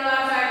 12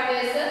 are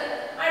factors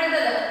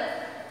അടുത്തത്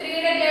 3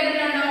 ന്റെ ടേബിൾ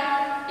ഉണ്ടോ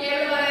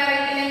ടേബിൾ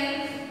പറയാറില്ലെങ്കിൽ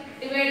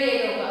ഡിവൈഡ്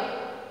ചെയ്ത് നോക്കുക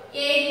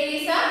 8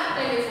 3s are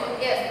 24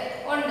 yes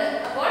ഉണ്ട്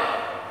അപ്പോൾ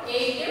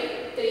 8 ഉം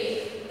 3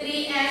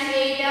 and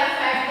 8 are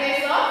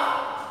factors of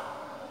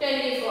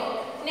 24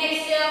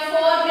 next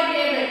 4 ന്റെ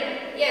table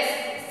yes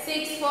 6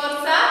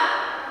 4s are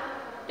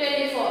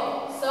 24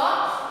 so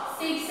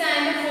 6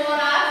 and 4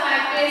 are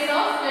factors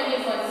of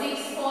 24 6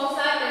 4s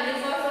are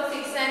 24 so 6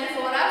 and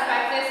 4 are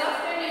factors of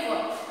 24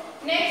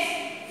 next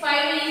 5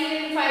 is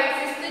in 5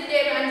 fifth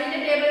table 5 ന്റെ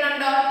table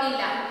ഉണ്ടോ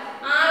ഇല്ല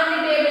 6 ന്റെ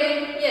table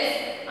yes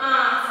 4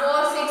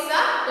 6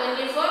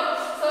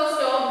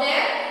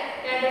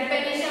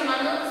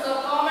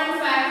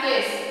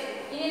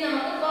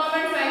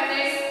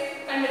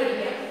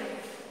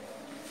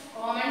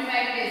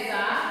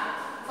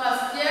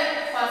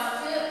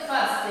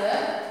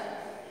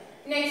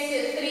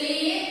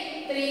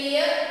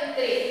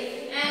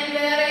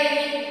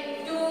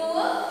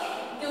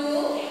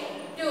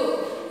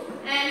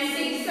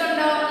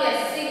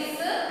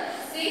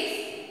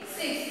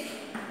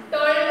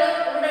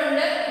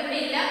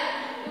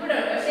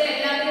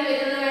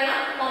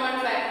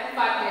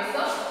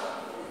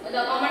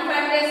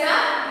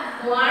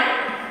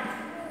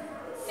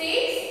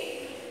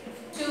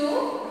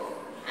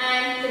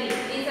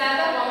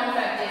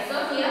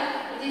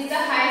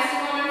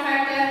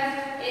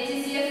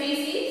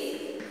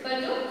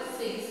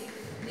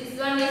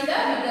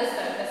 on the biggest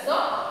factor. So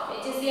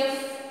HCF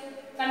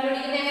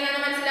കണ്ടുപിടിക്കുന്നത്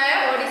എങ്ങനെയാണെന്ന് മനസ്സിലായോ?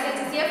 What is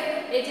HCF?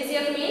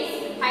 HCF means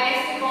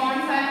highest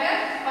common factor.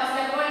 First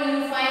of all, you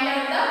find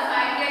out the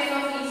factors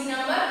of each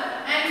number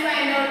and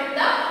find out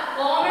the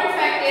common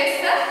factors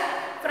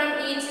from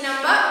each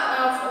number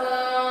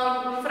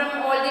from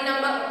all the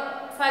number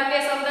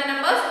factors of the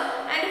numbers,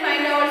 and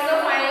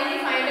finally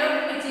find out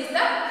which is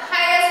the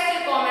highest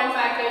common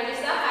factor. Which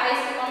is the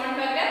highest common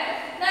factor?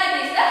 That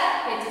is the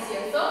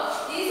HCF. So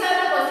these are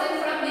the questions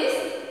from this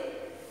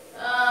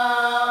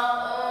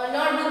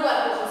notebook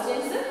work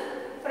questions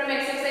from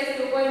exercise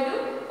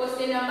 2.2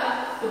 question number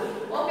 2.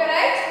 Okay,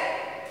 right?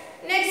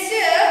 Next we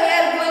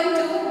are going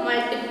to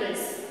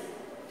multiples.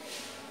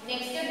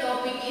 Next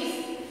topic is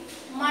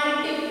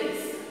multiples.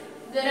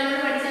 Then നമ്മൾ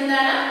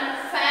പഠിച്ചതാണ്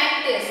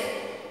factors.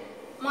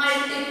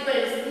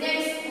 Multiples.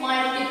 Next,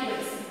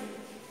 multiples.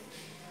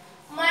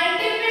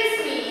 Multiples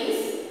means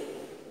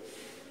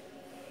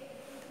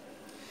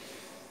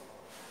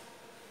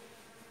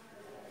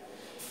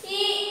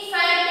ഈ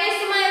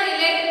factorsമായി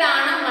related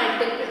ആണ്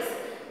multiples.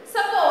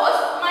 Suppose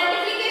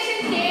multiplication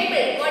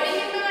table. What is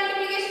the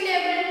multiplication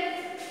table?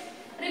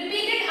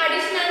 Repeated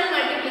addition ആണ്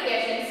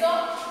multiplication. So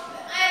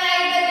I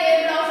write the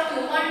table of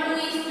 2. 1 2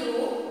 is 2.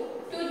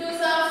 2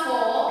 2s are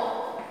 4.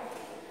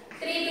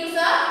 3 2s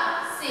are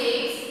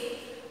 6.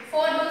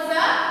 4 2s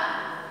are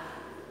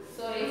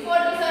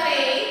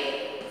 8.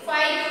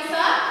 5 2s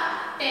are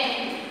 10.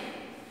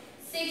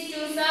 6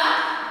 2s are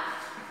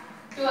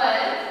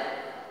 12.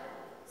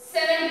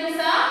 7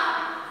 2s are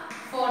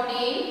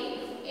 14.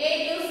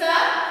 8 2s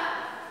are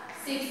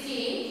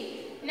 16.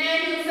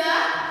 9 2s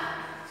are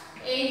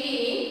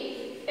 18.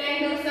 10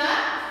 2s are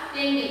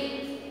 20.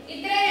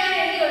 ഇത്ര ഞാൻ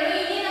എഴുതിയുള്ളൂ.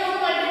 ഇനി നമുക്ക്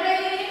multiply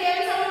ചെയ്യുന്ന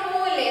tables നമ്മൾ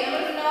പോവില്ലേ?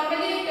 നമ്മൾ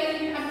normally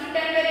up to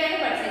 10 വരെയാണ്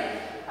പഠിച്ചത്.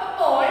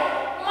 അപ്പോൾ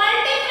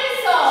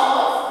multiples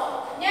of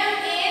ഞാൻ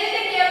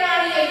ഏതിന്റെ ടേബിൾ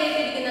ആണ്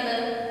എഴുതിയിരിക്കുന്നത്?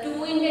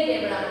 2 ന്റെ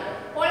ടേബിൾ ആണ്.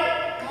 അപ്പോൾ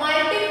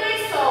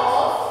multiples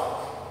of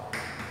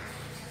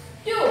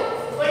 2.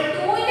 അപ്പോൾ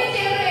 2 ന്റെ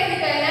ടേബിൾ എഴുതി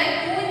കഴിഞ്ഞാൽ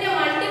 2 ന്റെ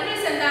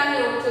മൾട്ടിപ്പിൾസ് എന്താണെന്ന്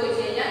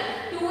ചോദിച്ചു കഴിഞ്ഞാൽ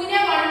 2 നെ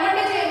 1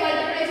 കൊണ്ട്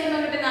മൾട്ടിപ്ലൈ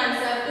ചെയ്യുമ്പോൾ കിട്ടുന്ന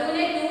ആൻസർ, 2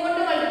 നെ 2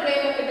 കൊണ്ട് മൾട്ടിപ്ലൈ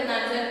ചെയ്യുമ്പോൾ കിട്ടുന്ന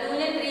ആൻസർ, 2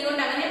 നെ 3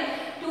 കൊണ്ട്, അങ്ങനെ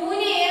 2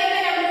 നെ ഏതൊക്കെ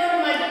നമ്പർ കൊണ്ട്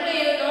മൾട്ടിപ്ലൈ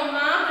ചെയ്യുന്നോ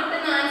ആ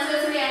കിട്ടുന്ന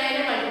ആൻസേഴ്സിനെയാണ്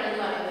അതിന്റെ മൾട്ടിപ്പിൾ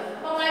എന്ന് പറയുന്നത്.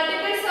 അപ്പോൾ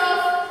മൾട്ടിപ്പിൾസ്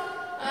ഓഫ്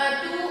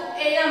 2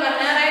 എഴുതാൻ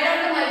പറഞ്ഞാൽ write down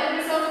the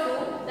multiples of 2.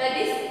 that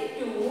is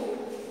 2.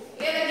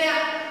 ഏതൊക്കെയാ?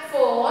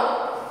 4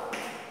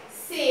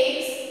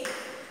 6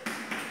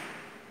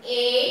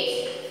 8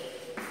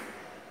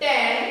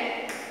 10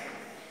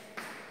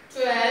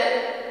 12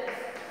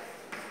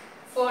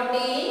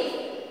 14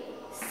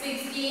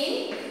 16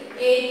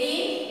 18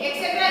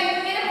 etc.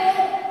 ഇങ്ങനെ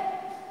പോകും.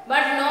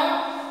 but not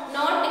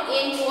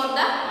end for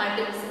the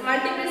multiples.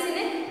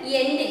 multiplesന്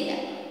end ഇല്ല.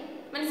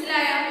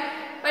 മനസ്സിലായോ?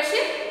 പക്ഷേ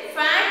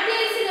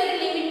ഫാക്ടേഴ്സിന് ഒരു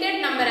ലിമിറ്റഡ്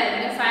നമ്പർ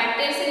ആയിരിക്കും.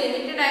 ഫാക്ടേഴ്സ്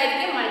ലിമിറ്റഡ്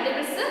ആയിരിക്കും,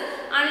 മൾട്ടിപ്പിൾസ്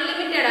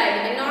അൺലിമിറ്റഡ്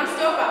ആയിരിക്കും. നോൺ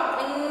സ്റ്റോപ്പ്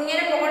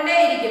ഇങ്ങനെ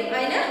പോകേണ്ടേയിരിക്കും,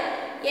 അതിന്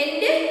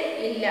എൻഡ്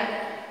ഇല്ല.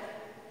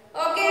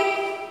 ഓക്കെ,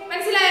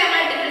 മനസ്സിലായോ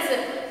മൾട്ടിപ്പിൾസ്?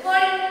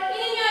 അപ്പോൾ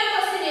ഇനി ഞാൻ ഒരു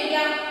ക്വസ്റ്റ്യൻ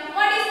ചോദിക്കാം.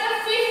 What is the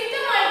fifth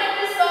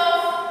multiple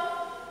of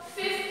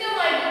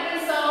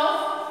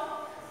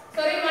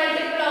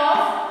multiple of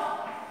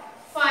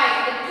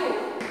 5? 2.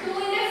 2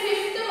 ന്റെ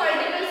ഫിഫ്ത്ത്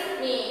മൾട്ടിപ്പിൾസ്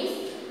മീൻസ്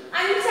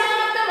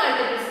അഞ്ചാമത്തെ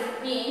multiples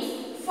means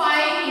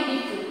 5 into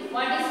 2.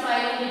 What is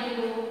 5 into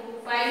 2?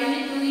 5 into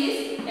 2 is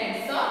 10.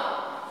 So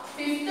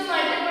fifth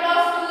multiple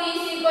of 2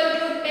 is equal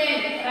to 10.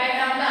 Write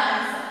down the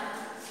answer.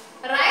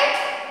 Right?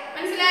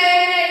 മനസ്സിലായോ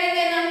എങ്ങനെ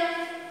എഴുതുന്നത്?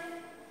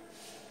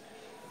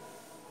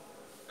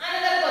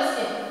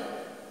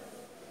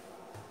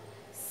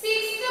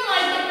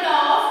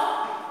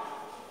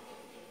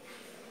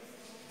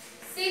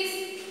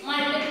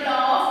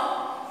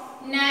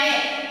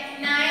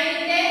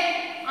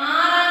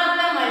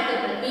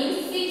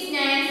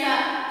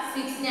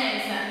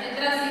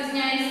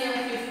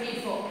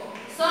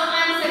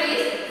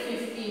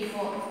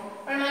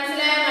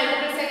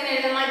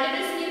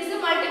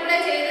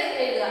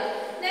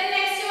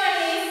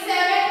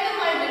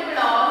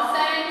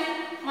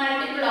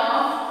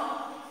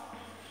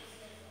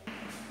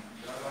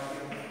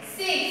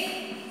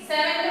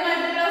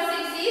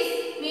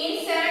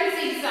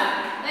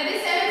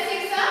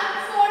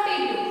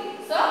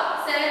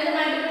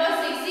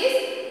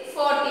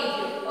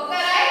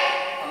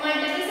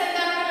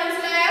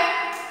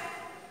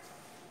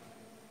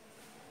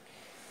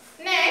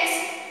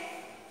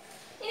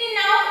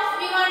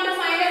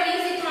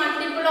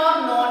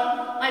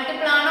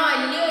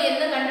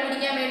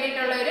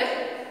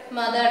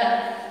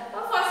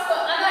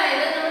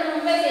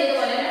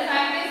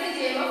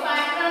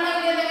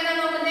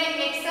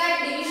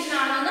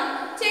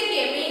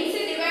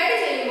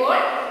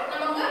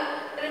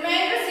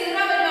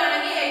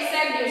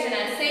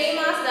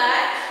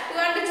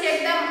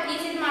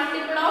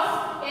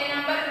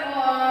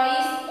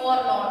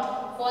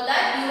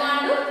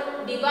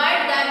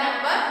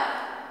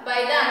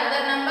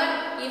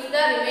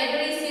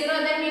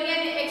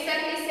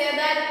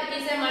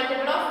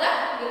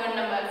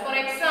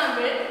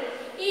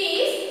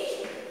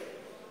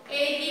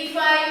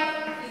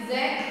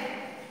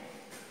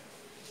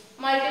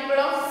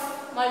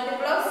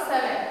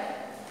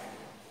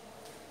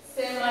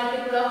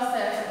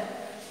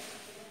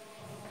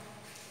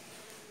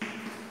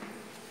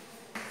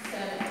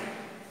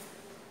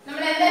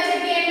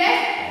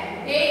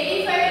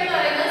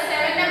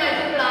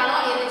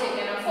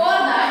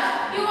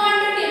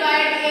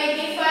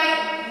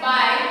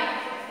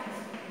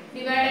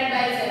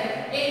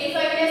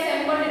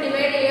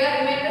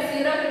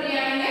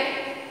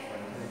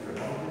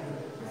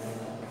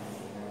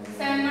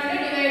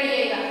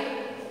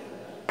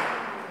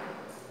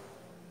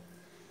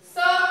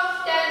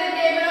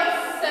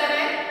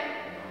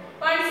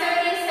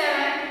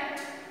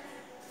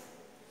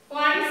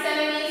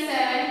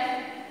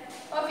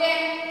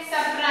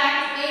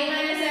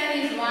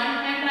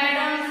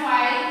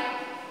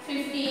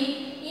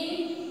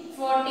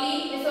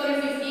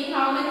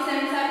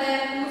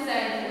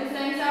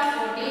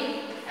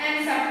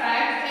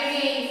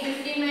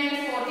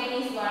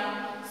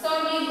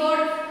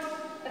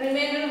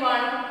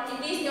 1,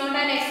 it is not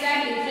an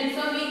exact division.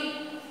 So we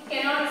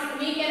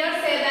cannot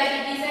say that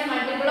it is a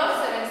multiple of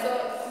 7. So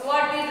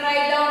what we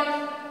write down?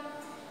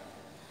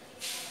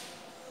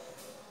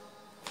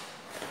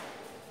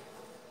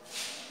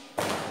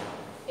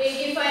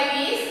 85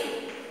 is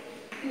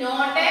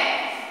not a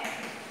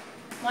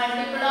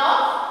multiple of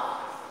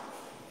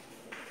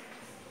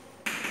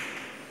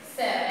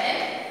 7.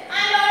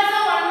 And also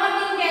one more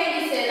thing can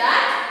we say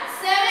that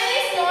 7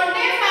 is not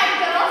a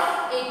factor of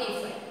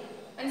 85.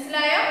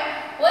 മനസ്സിലായോ?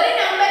 ഒരു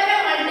നമ്പറിന്റെ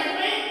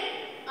multiple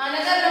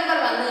another number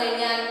വന്നു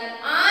കഴിഞ്ഞാൽ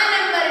ആ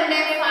നമ്പറിന്റെ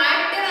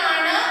factor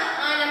ആണ്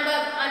ആ number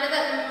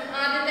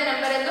ആദ്യത്തെ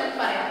നമ്പർ എന്നും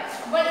പറയാം.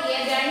 അപ്പോൾ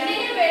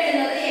രണ്ടിനും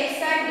വേണ്ടുന്നത്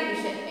exact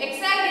division.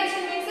 Exact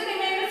division means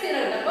reminder 0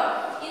 ഉണ്ട്. അപ്പോൾ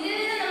ഇതിൽ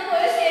നിന്ന് നമുക്ക്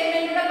ഒരു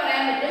സ്റ്റേറ്റ്മെന്റിലൂടെ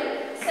പറയാൻ പറ്റും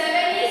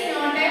 7 is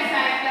not a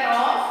factor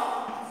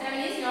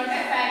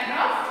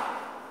of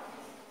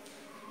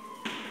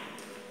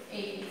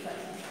 85.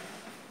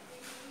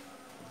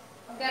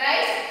 Okay,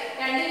 right?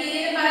 രണ്ട്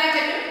രീതിയിൽ പറയാൻ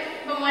പറ്റും.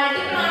 അപ്പോൾ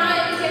മൾട്ടിപ്പിൾ ആണോ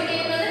എന്ന് ചെക്ക്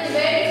ചെയ്യുന്നത്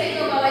ഡിവൈഡ് ചെയ്ത്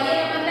നോക്കുക. വലിയ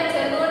നമ്പറിനെ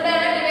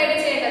ചെറുതുകൊണ്ടാണ് ഡിവൈഡ്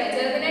ചെയ്യേണ്ടത്.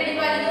 ചെറുതിനെ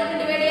വലുതുകൊണ്ട്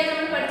ഡിവൈഡ് ചെയ്യാൻ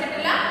നമ്മൾ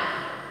പഠിച്ചിട്ടില്ല.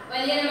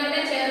 വലിയ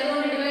നമ്പറിനെ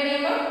ചെറുതുകൊണ്ട് ഡിവൈഡ്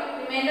ചെയ്യുമ്പോൾ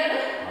റിമൈൻഡർ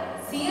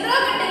 0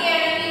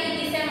 കിട്ടുകയാണെങ്കിൽ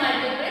ഇറ്റ് ഈസ് എ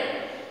മൾട്ടിപ്പിൾ.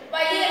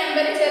 വലിയ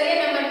നമ്പർ ചെറിയ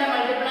നമ്പറിന്റെ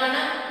മൾട്ടിപ്പിൾ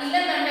ആണ്.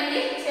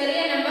 ഇല്ലെന്നുണ്ടെങ്കിൽ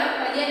ചെറിയ നമ്പർ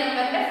വലിയ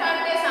നമ്പറിന്റെ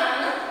ഫാക്ടേഴ്സ്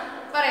ആണെന്ന്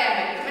പറയാൻ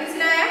പറ്റും.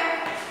 മനസ്സിലായോ?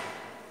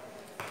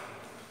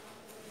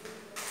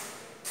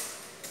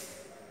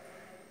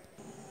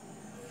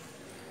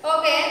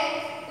 Okay,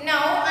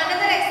 now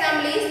another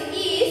example is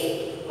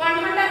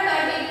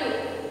 132.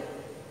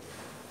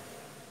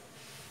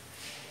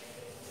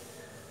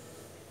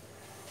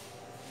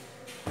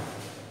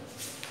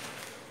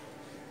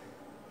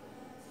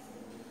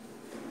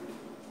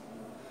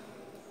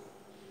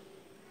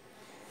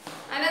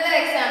 Another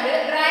example,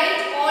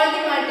 write all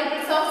the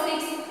multiples of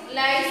 6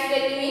 lies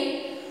between.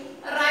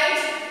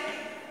 Write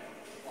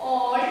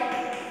all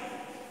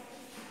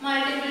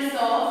multiples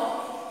of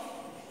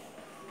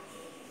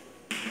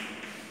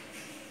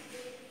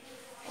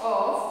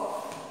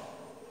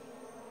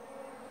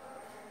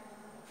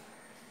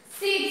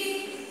 6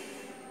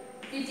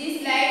 which is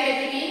lie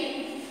between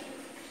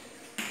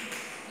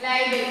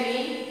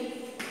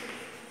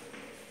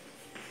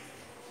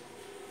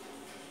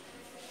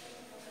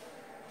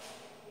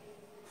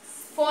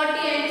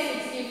 40 and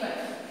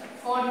 65.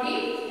 40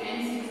 and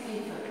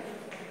 65.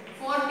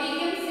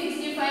 40ക്കും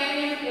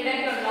 65നും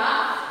ഇടയ്ക്കുള്ള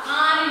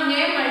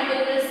ആറിന്റെ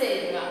മൾട്ടിപ്പിൾസ്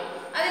എഴുതുക.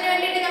 അതിനു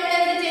വേണ്ടിയിട്ട് നമ്മൾ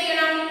എന്ത്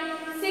ചെയ്യണം?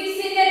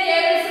 6ന്റെ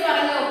ടേബിൾസ്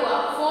പറഞ്ഞു നോക്കുക.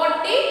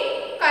 40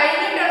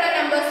 കഴിഞ്ഞിട്ടുള്ള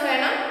നമ്പേഴ്സ്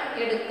വേണം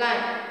എടുക്കാൻ.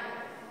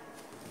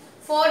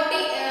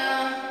 40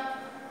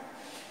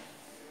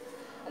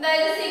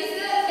 അതായത്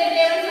 6ന്റെ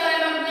ടേബിൾസ്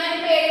പറയുമ്പോൾ ഞാൻ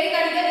ഇപ്പോൾ എഴുതി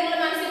കാണിക്കാൻ നിങ്ങൾ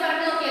മനസ്സിൽ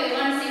പറഞ്ഞു നോക്കിയത്.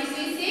 1 6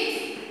 is 6,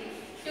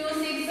 2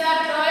 6 are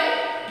 12,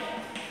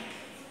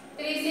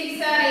 3 6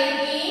 are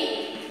 18.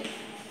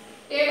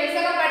 ടേബിൾസ്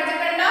ഒക്കെ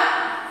പഠിച്ചിട്ടുണ്ടോ?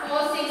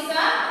 4 6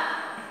 are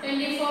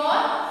 24,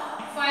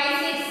 5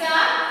 6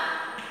 are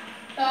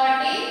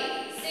 30,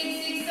 6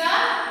 6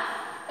 are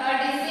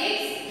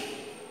 36,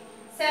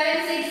 7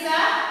 6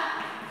 are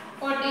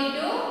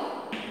 42.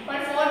 അപ്പോൾ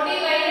 40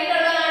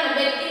 കഴിഞ്ഞിട്ടുള്ളതാണ്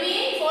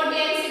between 40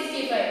 and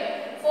 65.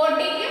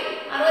 40ക്കും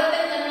 65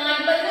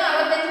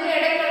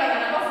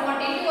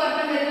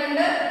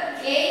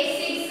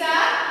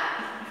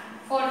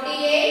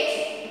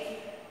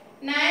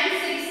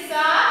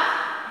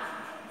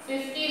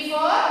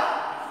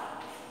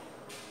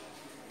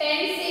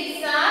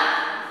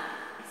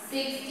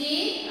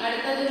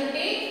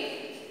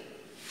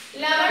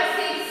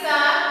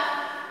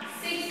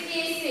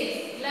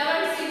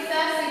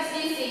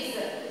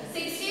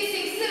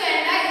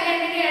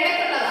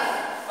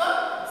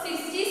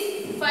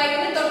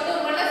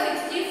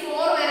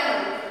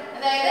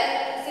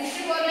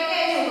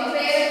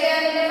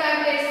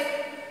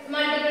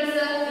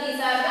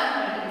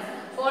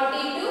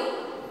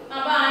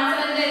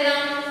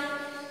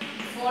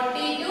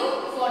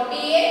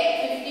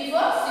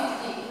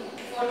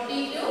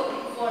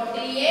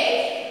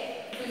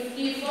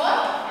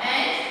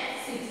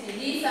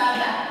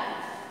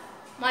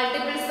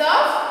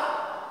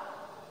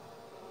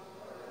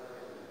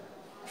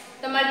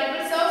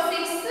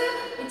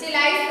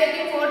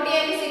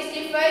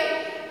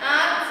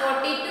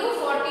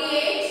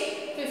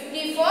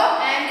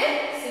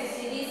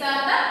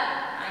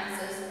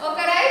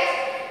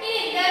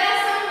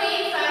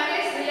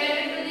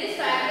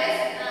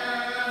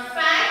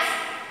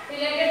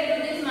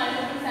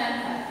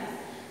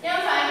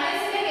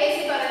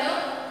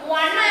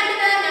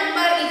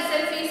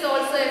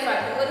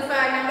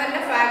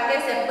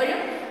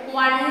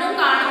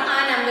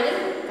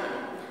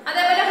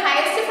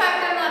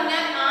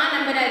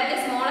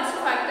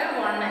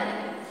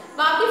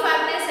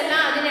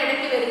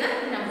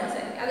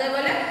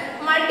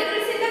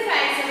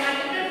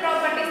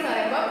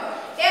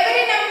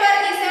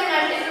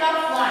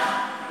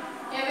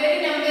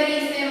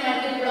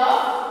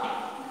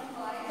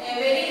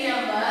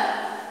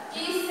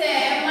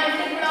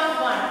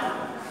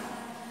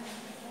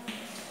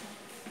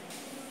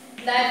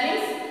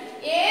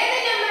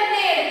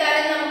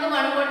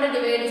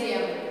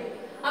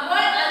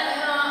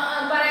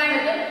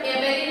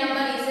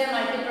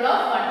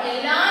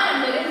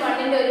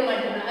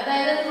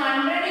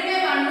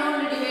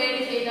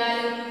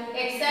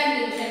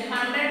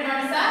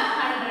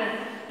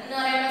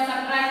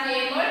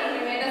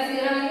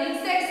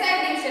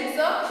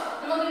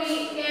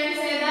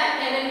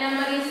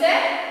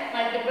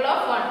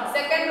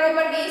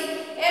 property is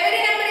every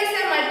number is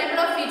a multiple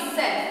of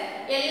itself.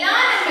 എല്ലാ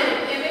നമ്പറും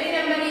every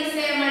number is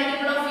a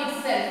multiple of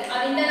itself.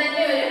 അതിന്റെ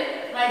തന്നെ ഒരു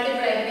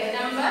multiple ആയിരിക്കും.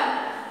 Number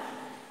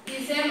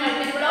is a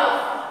multiple of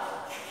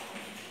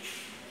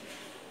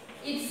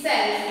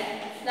itself.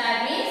 That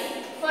means,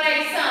 for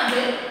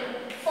example,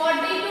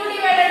 42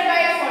 divided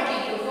by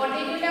 42.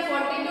 42 നെ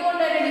 42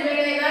 കൊണ്ട്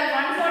divide ചെയ്താൽ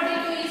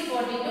 142 is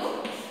 42.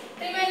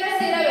 Reminder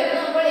 0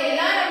 വരുന്നു. അപ്പോൾ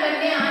എല്ലാ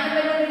നമ്പറിനെയും ആ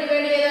നമ്പർ കൊണ്ട്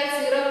ഡിവൈഡ് ചെയ്താൽ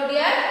 0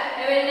 കിട്ടിയാൽ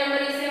every number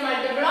is a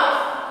multiple of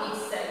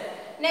itself.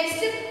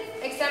 Next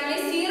example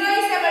is 0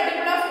 is a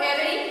multiple of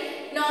every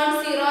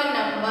non-zero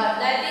number.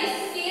 That is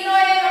 0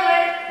 നെ നമ്മൾ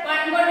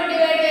 1 കൊണ്ട്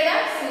ഡിവൈഡ്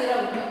ചെയ്താൽ 0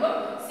 കിട്ടും. അപ്പോൾ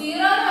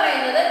 0 എന്ന്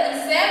പറയുന്നത്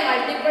is a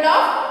multiple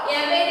of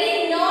every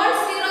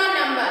non-zero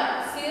number.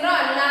 0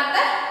 അല്ലാത്ത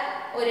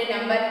ഒരു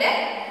നമ്പറിന്റെ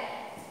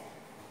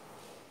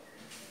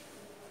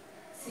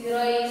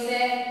 0 is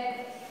a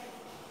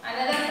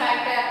another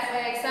factor.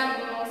 For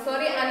example,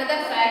 another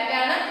fact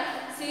ആണ്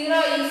 0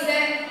 is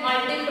a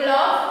multiple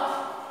of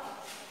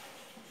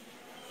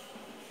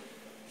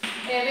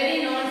every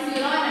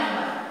non-zero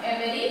number.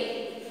 Every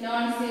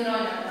non-zero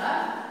number.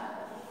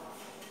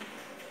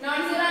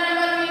 Non-zero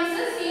number means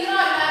 0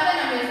 അല്ലാത്ത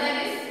numbers. That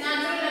is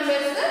natural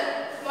numbers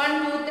 1,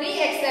 2, 3,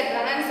 etc.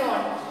 and so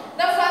on.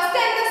 The first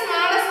and the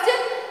smallest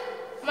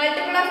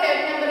multiple of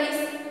every number is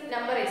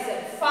number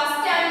itself.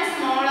 First and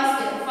smallest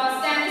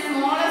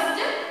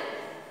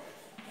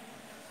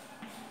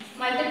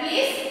multiple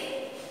is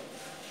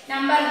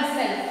number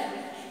itself.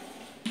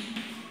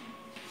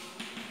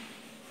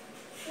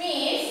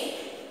 Means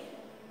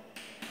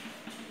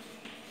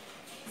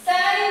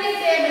 7 in the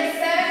table.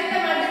 7 in the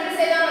multiple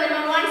say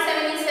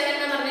 177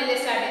 എന്ന് പറഞ്ഞല്ലേ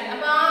start ചെയ്യുന്നത്.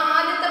 അപ്പോൾ ആ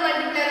ആദ്യത്തെ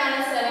multiple ഏതാണ്?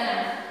 7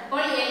 ആണ്.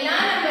 അപ്പോൾ എല്ലാ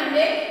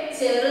നമ്പറിന്റെ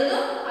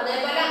ചെറുതും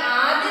അതേപോലെ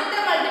ആദ്യത്തെ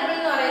മൾട്ടിപ്പിൾ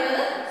എന്ന്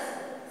പറയുന്നത്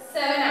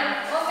 7 ആണ്.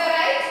 Okay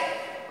right?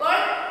 അപ്പോൾ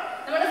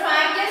നമ്മുടെ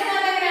ഫാക്ടേഴ്സ്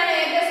എങ്ങനെയാണ്?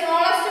 ഏറ്റവും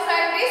സ്മോളസ്റ്റ്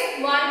ഫാക്ടർ ഈസ്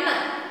 1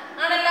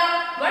 ആണല്ലോ.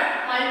 But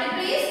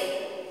multiple is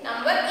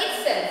number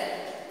itself.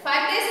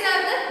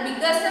 ഫാക്ടേഴ്സിനകത്ത്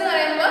biggest എന്ന്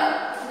പറയുമ്പോൾ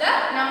the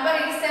number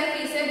itself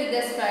is a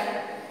biggest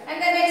factor. And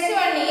the next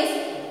one is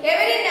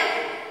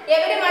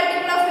every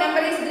multiple of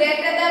number is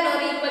greater than or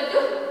equal to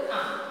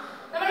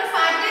നമ്മൾ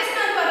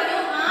ഫാക്ടേഴ്സിനകത്ത് പറഞ്ഞു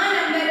ആ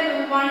number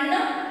 1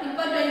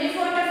 ഇപ്പോൾ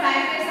 24ന്റെ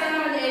factors ആണ്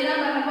നമ്മൾ എഴുതാൻ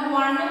പറഞ്ഞപ്പോൾ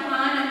 1 ഉം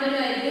ആ നമ്പറും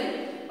ആയിരിക്കും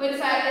ഒരു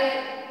ഫാക്ടർ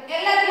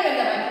എല്ലാത്തിനും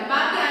എഴുതാൻ പറ്റും.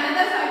 ബാക്കി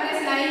another factors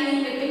lying in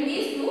between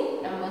these two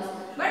numbers.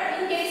 But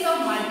in case of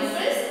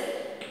multiples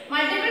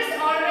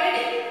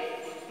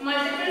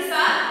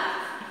are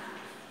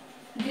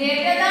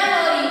greater than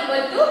or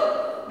equal to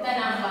the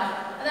number.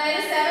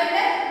 അതായത്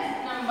 7ന്റെ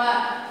നമ്പർ,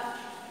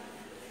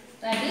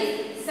 that is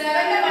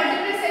 7ന്റെ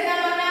മൾട്ടിപ്പിൾസ് എന്താ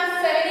പറഞ്ഞാൽ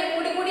 7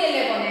 കൂടി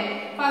അല്ലേ പോന്നെ.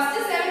 ഫസ്റ്റ്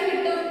 7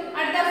 കിട്ടും,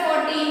 അടുത്ത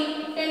 14,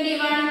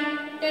 21,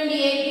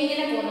 28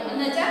 ഇങ്ങനെ പോകുന്നു.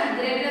 എന്ന് വെച്ചാൽ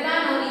greater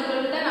than or equal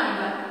to the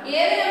number.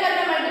 ഏത്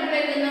നമ്പറിന്റെ മൾട്ടിപ്പിൾ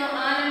എഴുതുന്നു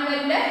ആ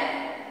നമ്പറിന്റെ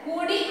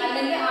കൂടി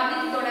അല്ലെങ്കിൽ അതിൽ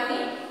തുടങ്ങി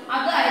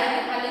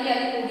അതായിരിക്കും അല്ലെങ്കിൽ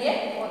അത് കൂടിയേ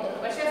പോകുള്ളൂ.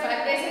 പക്ഷേ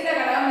ഫാക്ടേഴ്സിന്റെ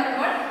ഘടകം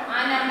വരുമ്പോൾ ആ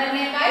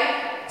നമ്പറിനേക്കാൾ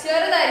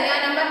ചെറുതായിരിക്കും, ആ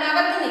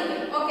നമ്പറിനകത്ത് നിൽക്കും.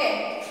 Okay,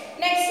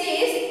 next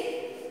is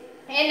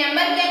a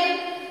number can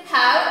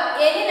have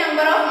any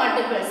number of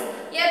multiples.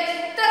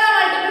 എത്ര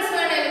മൾട്ടിപ്പിൾസ്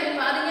വേണേലും,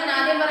 അത് ഞാൻ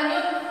ആദ്യം പറഞ്ഞു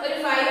ഒരു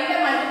 5ന്റെ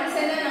മൾട്ടിപ്പിൾസ്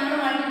തന്നെ നമ്മൾ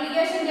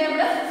മൾട്ടിപ്ലിക്കേഷൻ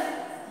ടേബിൾ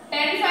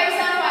 10 5s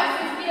are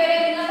 50 വരെ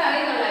നിങ്ങൾക്ക്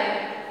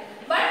അറിയുന്നുള്ളായിരിക്കും.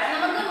 ബട്ട്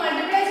നമുക്ക്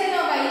മൾട്ടിപ്ലൈ ചെയ്ത്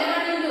നോക്കാം.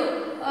 11 ഇൻറ്റു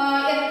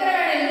എത്ര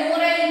വേണേലും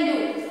 100 ഇൻറ്റു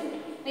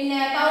പിന്നെ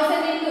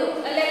 1000 ഇൻറ്റു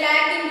അല്ലെ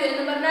ലാക്ക് ഇൻറ്റു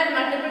എന്ന് പറഞ്ഞാൽ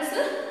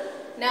മൾട്ടിപ്പിൾസ്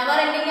നെവർ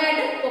എൻഡിങ്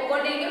ആയിട്ട്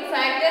പൊക്കോണ്ടിരിക്കും.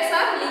 ഫാക്ടേഴ്സ്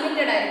ആർ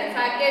ലിമിറ്റഡ് ആയിരിക്കും.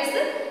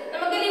 ഫാക്ടേഴ്സ്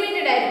നമുക്ക്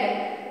ലിമിറ്റഡ് ആയിരിക്കും.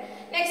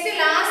 Next,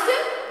 last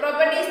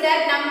property is that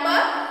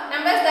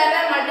numbers that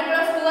are multiple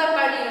of 2 are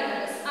called even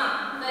numbers.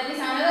 That is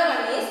another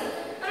one is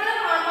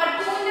നമ്മൾ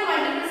 2 ന്റെ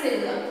മൾട്ടിപ്പിൾസ്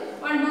എഴുതുക.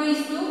 1 2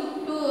 is 2,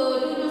 2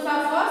 2s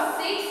are 4,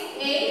 6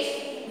 8.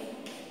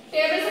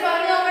 ടേബിൾസ്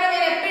പറഞ്ഞു നോക്കണം.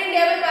 ഞാൻ എപ്പോഴും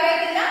ടേബിൾ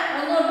പറയത്തില്ല,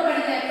 ഒന്നോട്ട്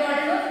പഠിക്കാൻ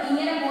തുടർന്ന്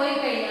ഇങ്ങനെ പോയി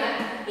കഴിഞ്ഞാൽ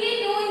ഈ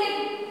 2 ന്റെ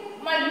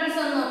മൾട്ടിപ്പിൾസ്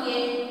ഒന്ന്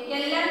നോക്കിയേ.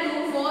 എല്ലാം 2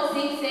 4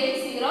 6 8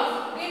 0,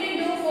 വീണ്ടും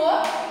 2 4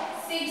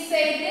 6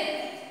 8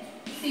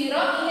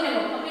 0 ഇങ്ങനെ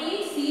പോകും. അപ്പോൾ ഈ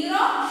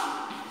 0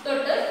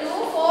 തൊട്ട് 2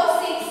 4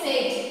 6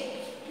 8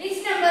 which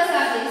numbers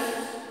are these?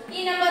 ഈ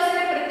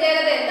നമ്പേഴ്സിന്റെ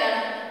പ്രത്യേകത എന്താണ്?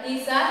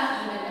 These are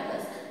even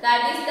numbers.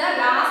 That is the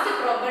last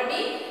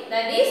property.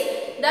 That is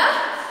the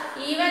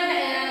even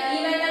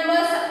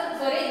numbers.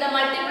 Sorry, the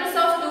multiples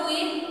of 2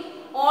 is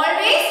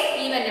always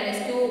even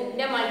numbers. 2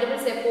 ന്റെ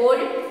multiples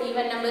എപ്പോഴും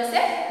even numbers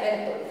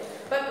വരത്തുള്ളൂ.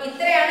 അപ്പോൾ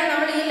ഇത്രയാണ്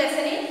നമ്മൾ ഈ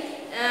ലെസണിൽ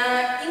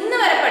ഇന്ന്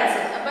വരെ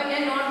പഠിച്ചത്. അപ്പോൾ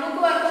ഞാൻ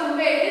നോട്ട്ബുക്ക് വർക്ക്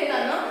മുമ്പ് എഴുതി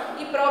തന്നു.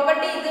 ഈ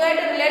പ്രോപ്പർട്ടി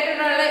ഇതുമായിട്ട്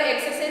റിലേറ്റഡ് ഉള്ള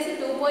എക്സസൈസ്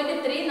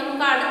 2.3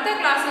 നമുക്ക് അടുത്ത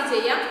ക്ലാസ്സിൽ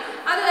ചെയ്യാം.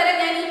 അതുവരെ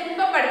ഞാൻ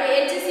ഇപ്പോൾ പഠിപ്പിക്കും.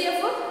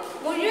 HCF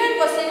മുഴുവൻ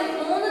ക്വസ്റ്റ്യനും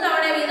 3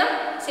 തവണ വീതം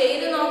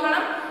ചെയ്ത്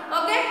നോക്കണം.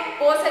 ഓക്കെ,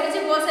 പോസ് അടിച്ച്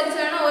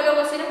വേണം ഓരോ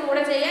ക്വസ്റ്റ്യനും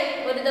കൂടെ ചെയ്യാൻ.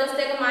 ഒരു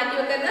ദിവസത്തേക്ക് മാറ്റി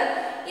വെക്കരുത്.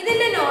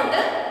 ഇതിൻ്റെ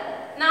നോട്ട്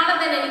നാളെ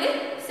തന്നെ എനിക്ക്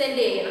സെൻഡ്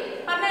ചെയ്യണം.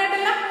 പറഞ്ഞു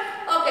കേട്ടല്ലോ?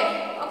 Okay,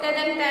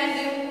 thank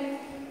you.